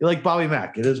Mack? You like Bobby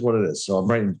Mack. It is what it is. So I'm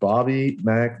writing Bobby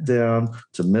Mack down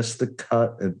to miss the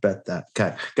cut and bet that.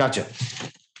 Okay. Gotcha.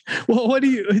 Well, what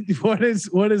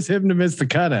is him to miss the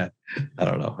cut at? I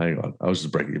don't know. Hang on. I was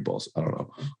just breaking your balls. I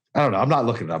don't know. I'm not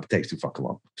looking it up. It takes too fucking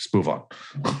long. Just move on.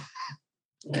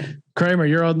 Kramer,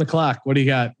 you're on the clock. What do you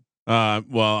got?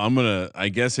 Well, I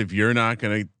guess if you're not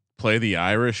going to play the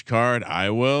Irish card,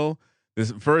 I will.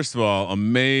 This, first of all,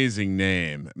 amazing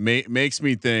name. Makes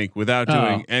me think, without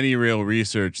doing any real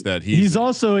research, that he's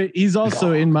also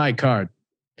in my card.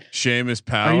 Seamus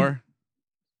Power.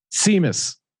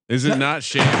 Seamus. Is it not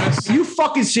Seamus? Are you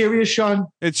fucking serious, Sean?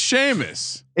 It's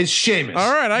Seamus. It's Seamus.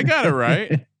 All right, I got it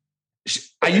right.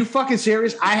 Are you fucking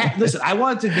serious? Listen. I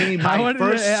wanted to name I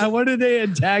wanted to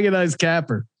antagonize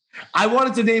Capper. I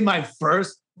wanted to name my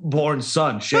firstborn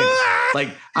son Seamus. Like,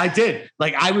 I did.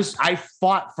 Like, I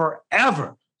fought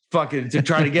forever fucking to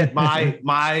try to get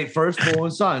my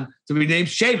firstborn son to be named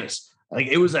Seamus. Like,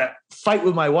 it was a fight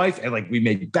with my wife, and like we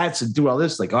made bets and do all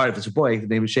this. Like, all right, if it's a boy, the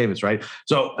name is Seamus, right?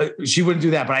 So she wouldn't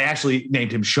do that, but I actually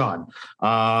named him Sean.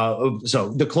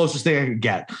 So the closest thing I could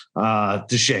get to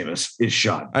Seamus is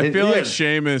Sean. I feel like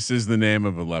Seamus is the name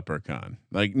of a leaprechaun.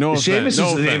 Like, no offense, Seamus no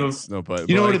is the offense, name of. but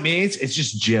You know what it means? It's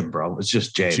just Jim, bro. It's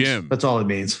just James. Jim. That's all it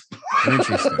means.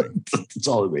 Interesting. That's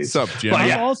all it means. What's up, Jim? But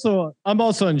yeah. I'm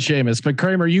also on Seamus, but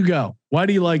Kramer, you go. Why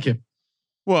do you like him?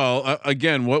 Well,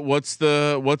 again, what's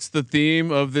the theme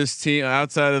of this team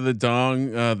outside of the dong,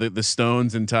 the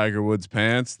Stones and Tiger Woods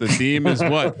pants? The theme is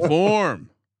what? Form.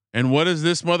 And what has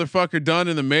this motherfucker done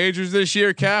in the majors this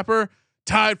year? Capper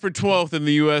tied for 12th in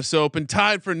the U.S. Open,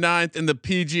 tied for 9th in the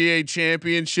PGA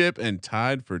Championship, and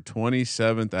tied for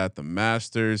 27th at the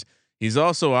Masters. He's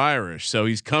also Irish, so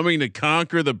he's coming to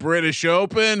conquer the British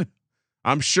Open.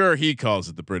 I'm sure he calls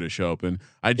it the British Open.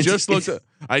 It's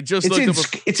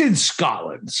in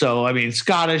Scotland, so I mean,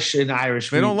 Scottish and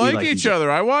Irish. They don't like each other.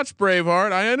 I watch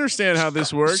Braveheart. I understand how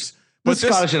this works, but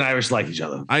Scottish and Irish like each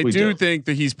other. I do think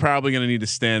that he's probably going to need to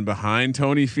stand behind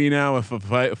Tony Finau if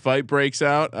a fight breaks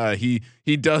out. He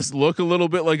does look a little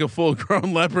bit like a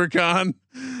full-grown leprechaun.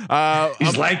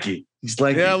 He's lanky.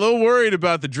 Yeah, a little worried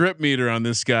about the drip meter on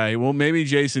this guy. Well, maybe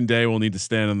Jason Day will need to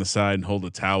stand on the side and hold a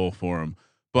towel for him.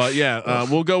 But yeah,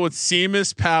 we'll go with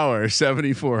Seamus Power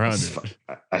 7,400.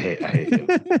 I hate him.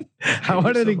 I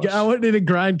wanted to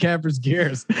grind Capper's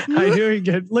gears. I knew he'd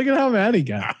get. Look at how mad he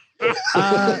got.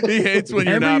 He hates when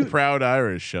you're not proud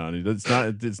Irish, Sean.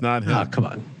 It's not him. Oh, come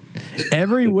on.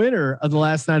 Every winner of the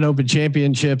last 9 Open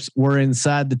championships were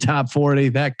inside the top 40.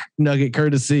 That nugget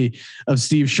courtesy of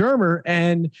Steve Shermer,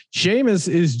 and Seamus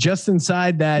is just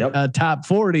inside that top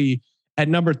 40. At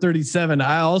number 37,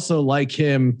 I also like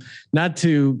him. Not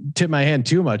to tip my hand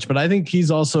too much, but I think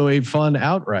he's also a fun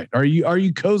outright. Are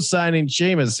you co-signing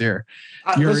Seamus here?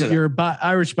 Your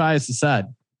Irish bias aside.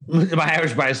 My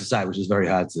Irish bias aside, which is very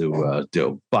hard to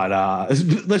do. But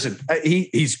listen,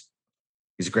 he's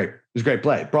a great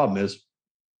play. Problem is,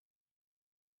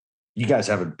 you guys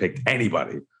haven't picked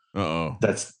anybody.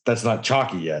 That's not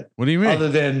chalky yet. What do you mean? Other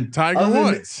than Tiger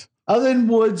Woods, other than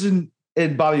Woods and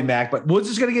Bobby Mack, but Woods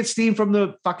is going to get steam from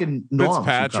the fucking norms.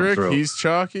 Fitzpatrick, he's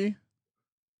chalky.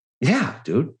 Yeah,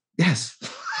 dude. Yes.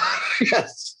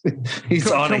 Yes.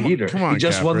 He's on a heater. Come on, he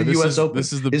just won the U.S. Open.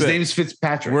 This is his name's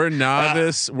Fitzpatrick. We're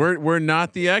novice. We're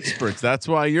not the experts. That's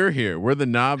why you're here. We're the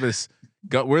novice.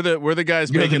 We're the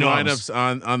guys making lineups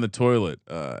on the toilet,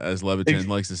 as Levitan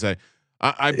likes to say.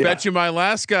 I bet you my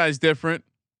last guy's different.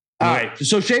 All right.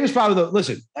 So Seamus Power, though,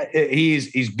 listen,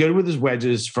 he's good with his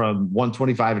wedges from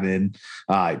 125 and in.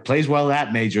 He plays well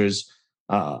at majors.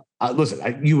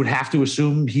 listen, you would have to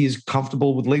assume he's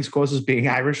comfortable with links courses, being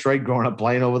Irish, right? Growing up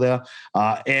playing over there.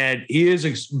 And he is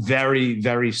a very,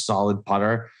 very solid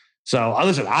putter. So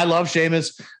listen, I love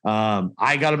Seamus.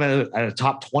 I got him at a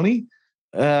top 20.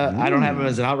 I don't have him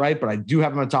as an outright, but I do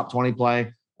have him in a top 20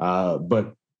 play.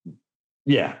 But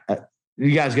yeah,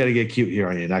 you guys got to get cute here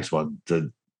on your next one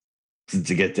to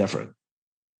get different.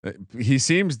 He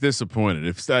seems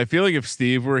disappointed. I feel like if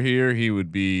Steve were here, he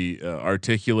would be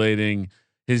articulating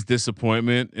his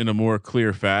disappointment in a more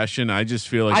clear fashion. I just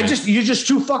feel like you're just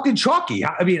too fucking chalky.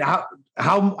 I mean,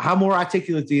 how more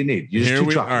articulate do you need? You're just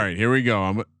too chalky. All right, here we go.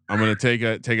 I'm going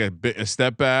to take a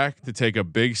step back to take a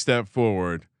big step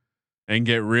forward and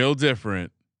get real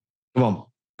different. Come on,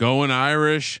 going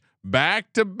Irish,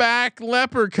 back-to-back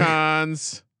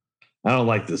leprechauns. I don't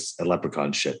like this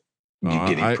leprechaun shit. You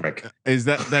giddy prick. Is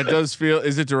that does feel?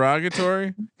 Is it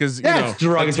derogatory? Because it's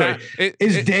derogatory.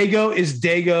 Is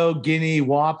Dago, Guinea,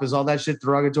 Wop? Is all that shit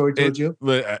derogatory towards you?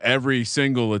 Every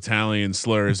single Italian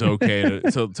slur is okay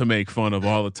to make fun of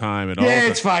all the time.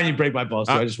 It's fine. You break my balls.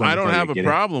 I don't have a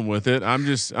problem with it. I'm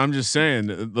just saying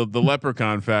the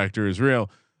leprechaun factor is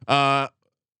real.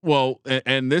 Well,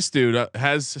 and this dude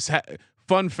has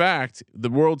fun fact: the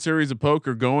World Series of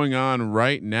Poker going on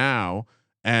right now.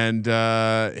 And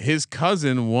his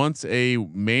cousin wants a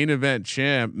main event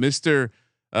champ, Mr.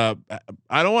 I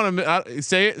don't want to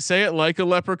say it like a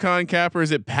leprechaun, Capper. Is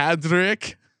it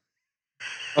Padraig?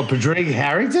 Oh, Padraig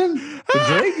Harrington?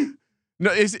 Padraig?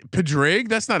 No, is it Padraig?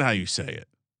 That's not how you say it.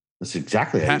 That's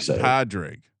exactly how you say it.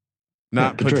 Padraig,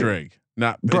 not Padraig.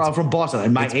 Not bro. I'm from Boston,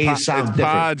 and my A's sound different.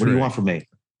 Padraig. What do you want from me?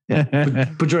 Yeah,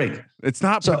 Padraig. It's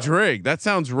not Padraig. That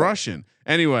sounds Russian.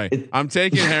 Anyway, I'm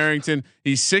taking Harrington.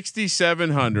 He's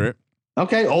 6,700.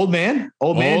 Okay, old man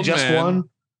just won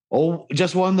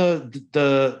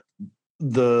the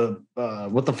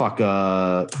what the fuck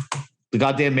the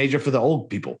goddamn major for the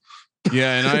old people.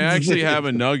 Yeah, and I actually have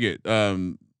a nugget.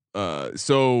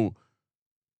 So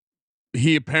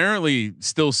he apparently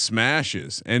still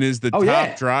smashes and is the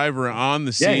top driver on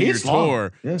the senior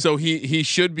tour. Yeah. So he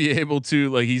should be able to,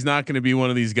 like, he's not going to be one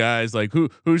of these guys like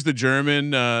who's the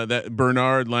German that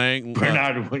Bernard Lang.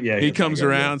 He comes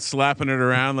around slapping it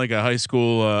around like a high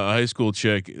school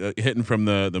chick hitting from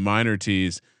the minor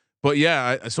tees. But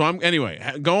yeah, so I'm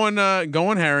anyway going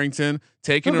Harrington,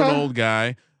 taking an old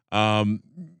guy.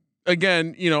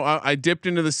 Again, I dipped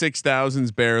into the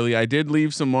 6,000s barely. I did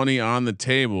leave some money on the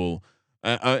table.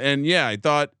 And yeah, I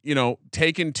thought,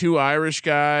 taking two Irish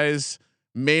guys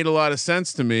made a lot of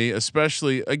sense to me,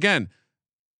 especially again,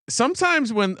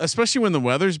 sometimes especially when the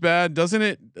weather's bad,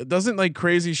 doesn't like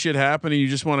crazy shit happen and you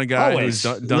just want a guy who's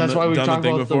done the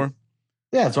thing before.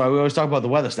 That's why we always talk about the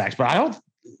weather stacks, but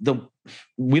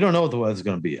we don't know what the weather's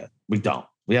going to be yet.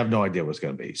 We have no idea what's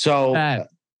going to be. So I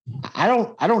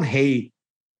don't hate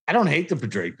the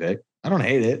Padraig pick. I don't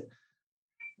hate it.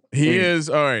 He is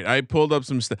all right. I pulled up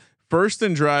some stuff. First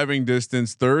in driving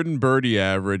distance, third in birdie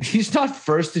average. He's not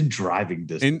first in driving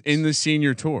distance in the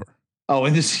senior tour. Oh,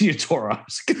 in the senior tour,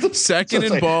 second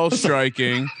in ball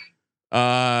striking,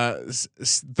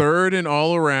 third in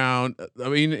all around. I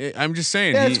mean, I'm just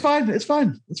saying. Yeah, it's fine. It's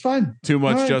fine. Too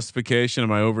much justification.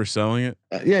 Am I overselling it?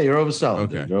 Yeah, you're overselling.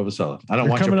 Okay, you're overselling. I don't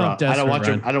want your product. I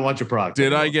don't want your product.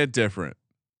 Did I get different?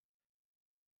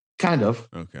 Kind of.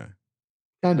 Okay.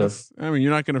 Kind of. I mean,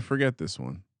 you're not going to forget this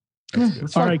one.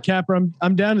 All right, Capper.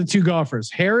 I'm down to two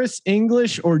golfers: Harris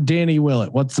English or Danny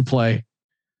Willett. What's the play?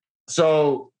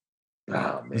 So,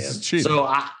 man, this is cheap.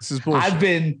 So this is bullshit.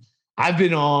 I've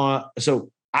been on. So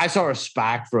I saw a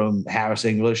SPAC from Harris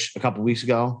English a couple weeks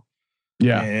ago.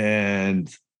 Yeah,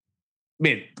 and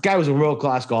the guy was a world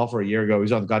class golfer a year ago. He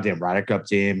was on the goddamn Ryder Cup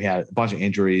team. He had a bunch of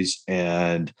injuries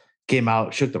and came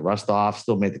out, shook the rust off.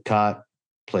 Still made the cut.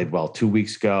 Played well 2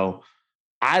 weeks ago.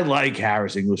 I like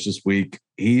Harris English this week.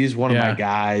 He's one of my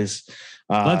guys.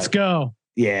 Let's go.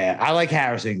 Yeah, I like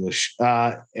Harris English.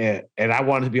 And I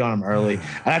wanted to be on him early.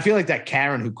 And I feel like that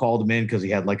Karen who called him in because he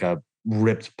had like a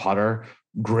ripped putter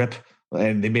grip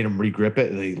and they made him re-grip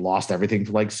it. And he lost everything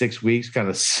for like 6 weeks, kind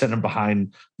of sent him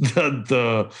behind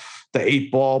the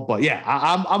 8 ball. But yeah,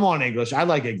 I'm on English. I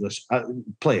like English.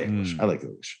 Play English. I like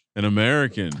English. An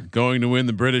American going to win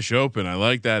the British Open. I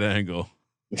like that angle.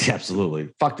 Yeah, absolutely.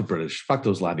 Fuck the British. Fuck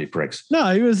those labby pricks.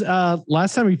 No, he was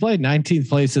last time he played 19th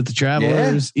place at the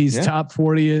Travelers. He's top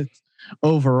 40th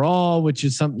overall, which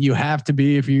is something you have to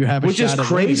be if you have which is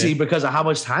crazy because of how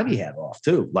much time he had off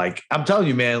too. Like I'm telling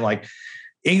you, man, like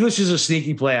English is a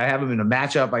sneaky play. I have him in a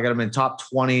matchup. I got him in top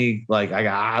 20. Like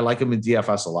I like him in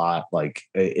DFS a lot. Like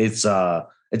it's a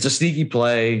sneaky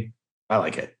play. I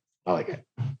like it. All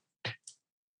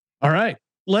right.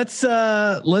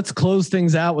 let's close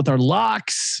things out with our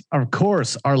locks. Of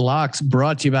course, our locks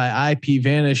brought to you by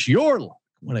IPVanish. Your lock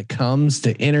when it comes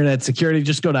to internet security,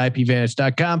 just go to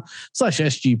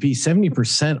IPVanish.com/SGP,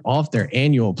 70% off their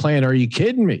annual plan. Are you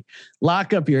kidding me?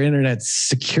 Lock up your internet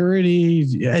security,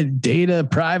 data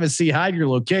privacy, hide your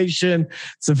location.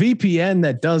 It's a VPN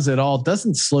that does it all,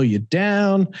 doesn't slow you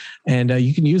down. And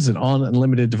you can use it on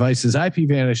unlimited devices.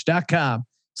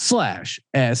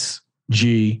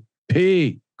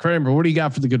 IPVanish.com/SGP. Kramer, what do you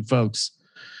got for the good folks?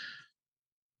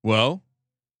 Well,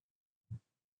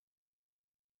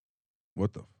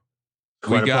 what the?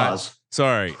 We got.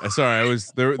 Sorry. I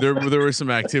was there. There was some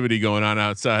activity going on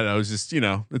outside. I was just,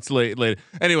 it's late.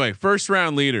 Anyway, first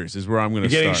round leaders is where I'm going to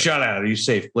start. Getting shut out. Are you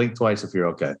safe? Blink twice if you're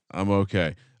okay. I'm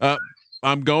okay.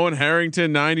 I'm going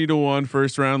Harrington 90-1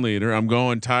 first round leader. I'm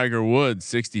going Tiger Woods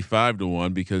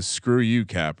 65-1 because screw you,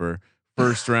 Capper,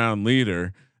 first round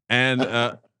leader. And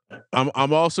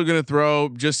I'm also going to throw,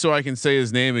 just so I can say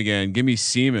his name again, give me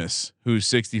Seamus, who's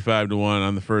 65-1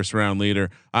 on the first round leader.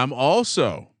 I'm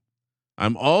also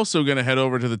going to head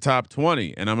over to the top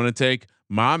 20 and I'm going to take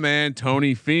my man,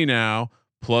 Tony Finau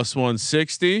plus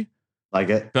 160. Like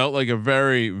it. Felt like a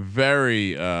very,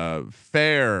 very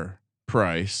fair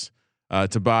price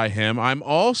to buy him. I'm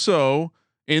also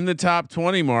in the top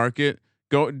 20 market.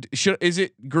 Is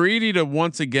it greedy to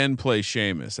once again play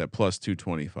Seamus at plus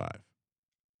 225?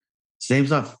 His name's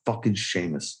not fucking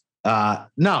Seamus.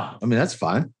 No, I mean, that's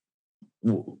fine.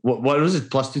 What was it?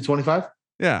 Plus 225?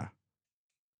 Yeah.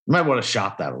 You might want to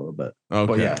shop that a little bit.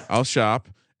 Okay. But yeah, I'll shop.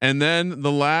 And then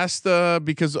the last,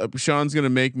 because Sean's going to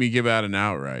make me give out an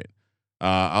outright.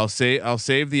 I'll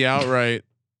save the outright.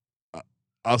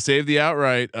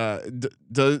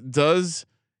 Does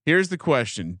here's the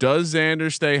question. Does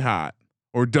Xander stay hot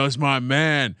or does my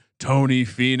man, Tony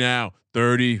Finau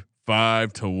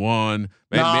 35-1?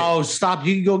 No, stop.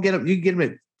 You can go get him. You can get him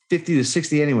at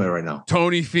 50-60 anyway right now.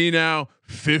 Tony Finau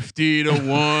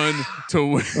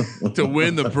 50-1 to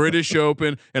win the British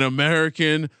Open, an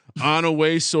American on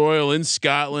away soil in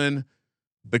Scotland.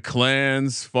 The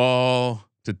clans fall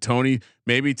to Tony.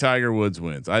 Maybe Tiger Woods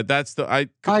wins. Can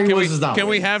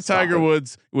we have Tiger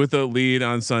Woods with a lead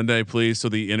on Sunday, please, so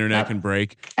the internet can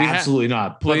break? Absolutely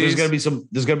not. Please. But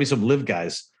there's gonna be some live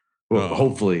guys.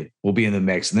 Hopefully we'll be in the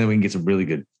mix and then we can get some really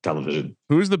good television.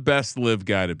 Who's the best live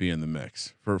guy to be in the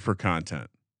mix for content?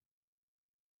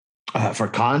 For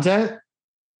content,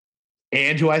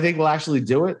 and who I think will actually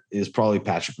do it is probably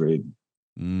Patrick Reed.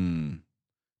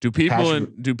 Do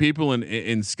people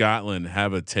in Scotland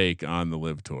have a take on the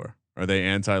live tour? Are they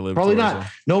anti-live? Probably not.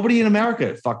 Nobody in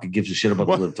America fucking gives a shit about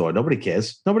the live tour. Nobody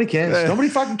cares. Nobody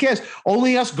fucking cares.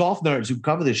 Only us golf nerds who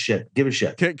cover this shit give a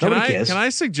shit. Can I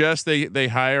suggest they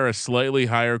hire a slightly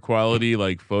higher quality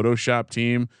like Photoshop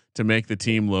team to make the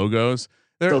team logos?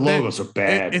 The logos are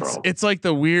bad, bro. It's like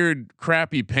the weird,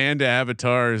 crappy panda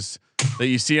avatars that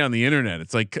you see on the internet.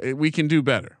 It's like we can do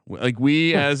better. Like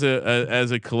we as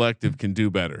a collective can do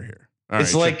better here.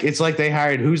 It's like they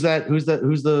hired who's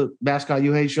the mascot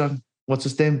you hate, Sean? What's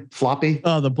his name? Floppy?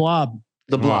 Oh, the Blob.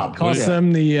 The Blob cost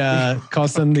them the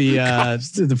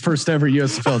first ever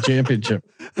USFL championship.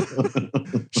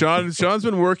 Sean's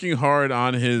been working hard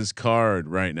on his card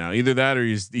right now. Either that or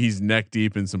he's neck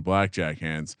deep in some blackjack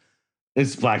hands.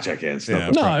 It's blackjack hands. Yeah.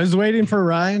 No, I was waiting for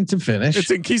Ryan to finish.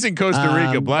 He's in Costa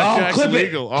Rica. Blackjack's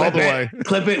legal all the way.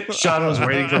 Clip it. Sean was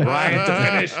waiting for Ryan to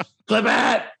finish. Clip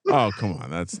it. Oh, come on.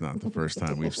 That's not the first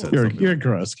time we've said you're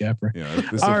gross, Capper. Yeah,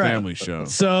 this is a family show.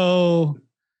 So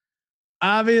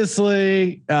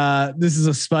obviously, this is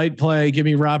a spite play. Give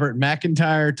me Robert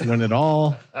McIntyre to win it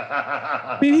all.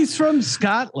 I mean, he's from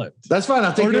Scotland. That's fine.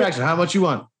 I'll take your action. How much you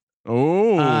want?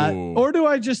 Oh, or do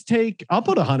I just take? I'll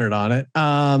put 100 on it.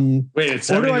 Wait, it's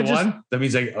 71. That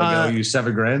means I owe you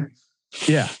 $7,000.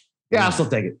 Yeah, I'll still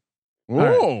take it.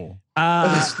 Oh,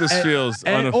 this feels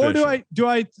unofficial. Or do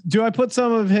I put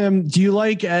some of him? Do you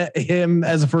like him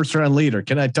as a first round leader?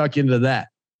 Can I tuck into that?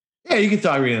 Yeah, you can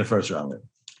talk in the first round leader.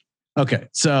 Okay,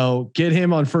 so get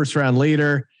him on first round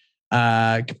leader.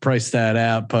 Could price that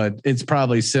out, but it's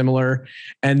probably similar.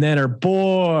 And then our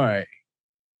boy,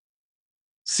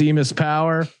 Seamus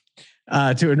Power,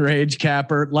 to enrage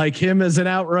Capper, like him as an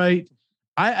outright.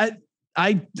 I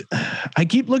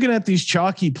keep looking at these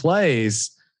chalky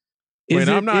plays.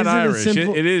 I'm not Irish.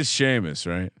 It is Seamus,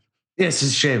 right? Yes,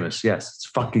 it's Seamus. Yes, it's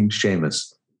fucking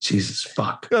Seamus. Jesus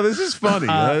fuck. No, this is funny.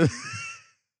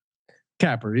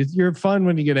 Capper, you're fun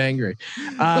when you get angry.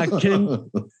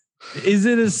 Is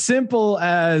it as simple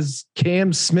as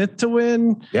Cam Smith to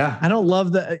win? Yeah. I don't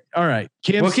love that. All right.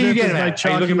 What can you get at?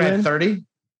 Are you looking at 30?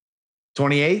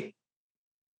 28?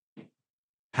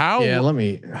 How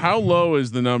Yeah, how low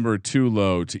is the number too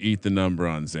low to eat the number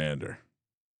on Xander?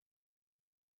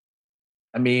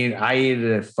 I mean, I ate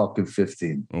it at fucking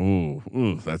 15. Ooh,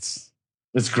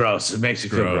 It's gross. It makes you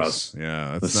feel gross.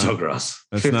 Yeah, That's so gross.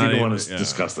 That's 15 not to 1 even- is yeah.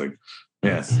 disgusting.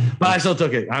 Yes. But I still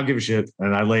took it. I don't give a shit.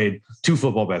 And I laid 2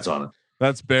 football bets on it.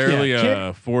 That's barely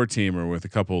a 4-teamer with a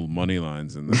couple money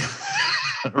lines in there.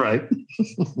 Right.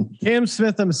 Cam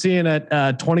Smith, I'm seeing at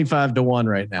 25-1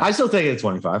 right now. I still take it at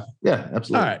 25. Yeah,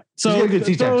 absolutely. All right. He's got So a good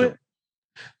tee-time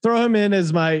throw him in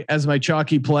as my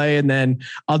chalky play, and then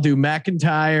I'll do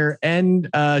McIntyre and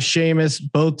Sheamus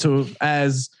both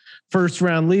as first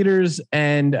round leaders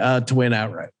and to win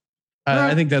outright.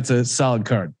 I think that's a solid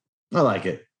card. I like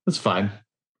it. It's fine.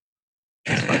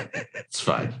 It's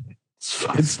fine.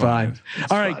 It's fine.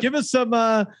 All right, give us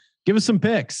some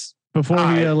picks before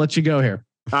we let you go here.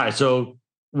 All right, so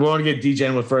we're going to get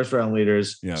DJing with first round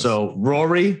leaders. Yes. So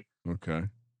Rory, Okay.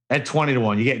 at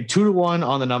 20-1, you get 2-1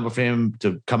 on the number for him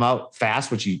to come out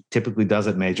fast, which he typically does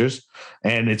at majors,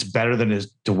 and it's better than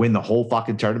his to win the whole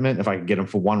fucking tournament. If I can get him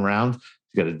for 1 round,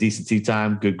 he's got a decent tee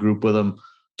time, good group with him.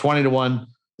 20-1.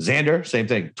 Xander, same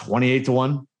thing,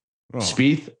 28-1. Oh.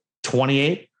 Spieth,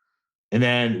 28. And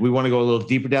then we want to go a little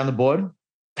deeper down the board.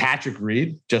 Patrick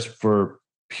Reed, just for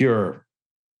pure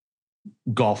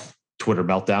golf Twitter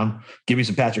meltdown. Give me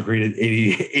some Patrick Reed at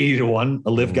 80-1, a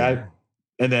live guy.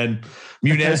 And then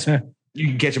Muniz, you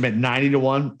can catch him at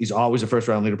 90-1. He's always a first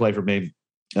round leader play for me.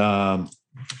 And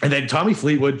then Tommy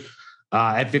Fleetwood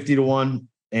at 50-1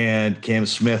 and Cam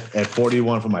Smith at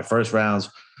 40-1 for my first rounds.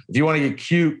 If you want to get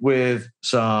cute with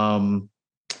some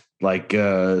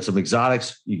some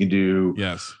exotics, you can do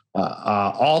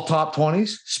all top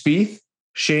 20s, Spieth,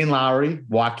 Shane Lowry,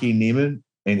 Joaquin Niemann,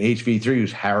 and HV3,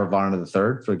 who's Hara Varner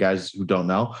III, for guys who don't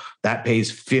know. That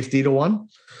pays 50-1.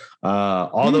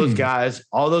 All those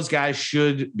guys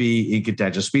should be in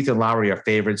contention. Spieth and Lowry are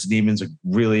favorites. Niemann's a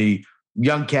really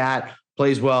young cat,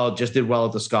 plays well, just did well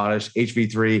at the Scottish.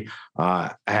 HV3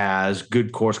 has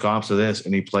good course comps to this,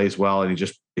 and he plays well.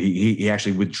 And he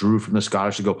actually withdrew from the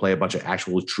Scottish to go play a bunch of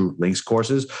actual true links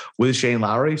courses with Shane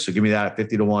Lowry. So give me that at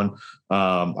 50-1.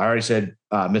 I already said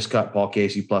miscut Paul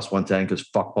Casey plus 110 because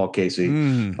fuck Paul Casey.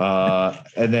 And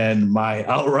then my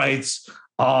outrights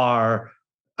are.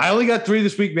 I only got 3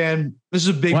 this week, man. This is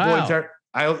a big boy.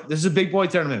 This is a big boy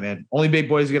tournament, man. Only big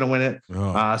boys are gonna win it.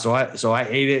 So I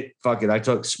ate it. Fuck it. I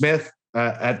took Smith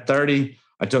at 30.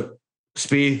 I took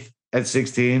Spieth at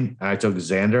 16, and I took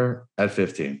Xander at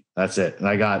 15. That's it. And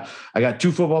I got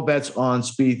 2 football bets on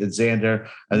Spieth and Xander,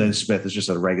 and then Smith is just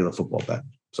a regular football bet.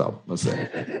 So that's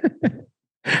it.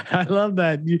 I love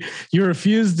that you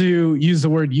refuse to use the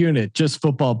word unit, just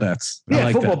football bets. Yeah,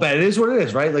 like football that. bet. It is what it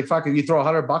is, right? Like fucking, you throw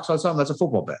 $100 on something, that's a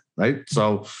football bet, right?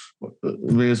 So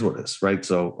it is what it is, right?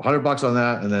 So $100 on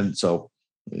that, and then so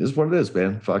it is what it is,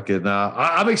 man. Fucking,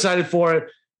 I'm excited for it.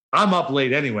 I'm up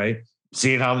late anyway.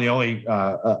 Seeing how I'm the only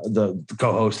the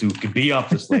co-host who could be up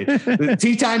this late. The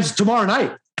tee times tomorrow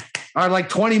night are like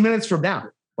 20 minutes from now.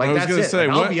 Like I was that's gonna it. say,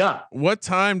 I'll be up. What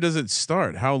time does it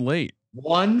start? How late?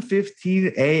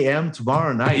 1:15 a.m.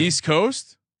 tomorrow night. East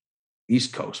Coast.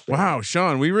 East Coast. Baby. Wow,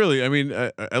 Sean, we really, I mean,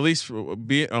 at least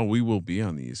we will be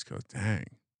on the East Coast. Dang.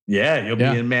 Yeah, you'll be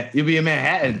in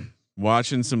Manhattan.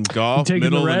 Watching some golf Taking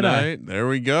middle the of the red eye. night. There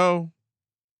we go.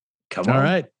 Come on. All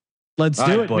right. Let's All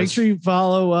do right, it. boys. Make sure you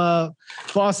follow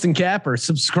Boston Capper.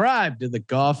 Subscribe to the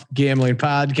Golf Gambling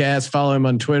Podcast. Follow him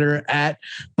on Twitter at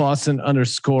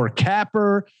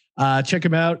Boston_Capper. Check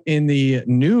him out in the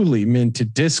newly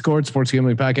minted Discord,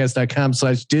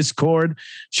 sportsgamblingpodcast.com/Discord.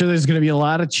 Sure, there's going to be a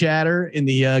lot of chatter in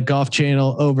the golf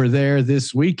channel over there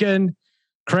this weekend.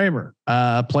 Kramer,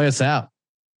 play us out.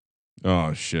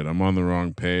 Oh shit, I'm on the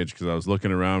wrong page because I was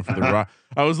looking around for the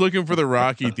I was looking for the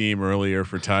Rocky theme earlier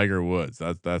for Tiger Woods.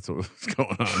 That's what was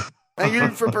going on. Thank you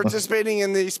for participating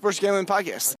in the Sports Gambling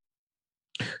Podcast.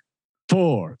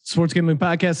 For Sports Gambling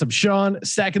Podcast, I'm Sean,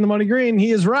 stacking the money green.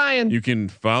 He is Ryan. You can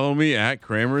follow me at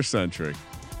Kramer Centric.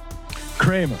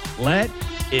 Kramer, let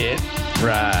it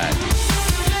ride.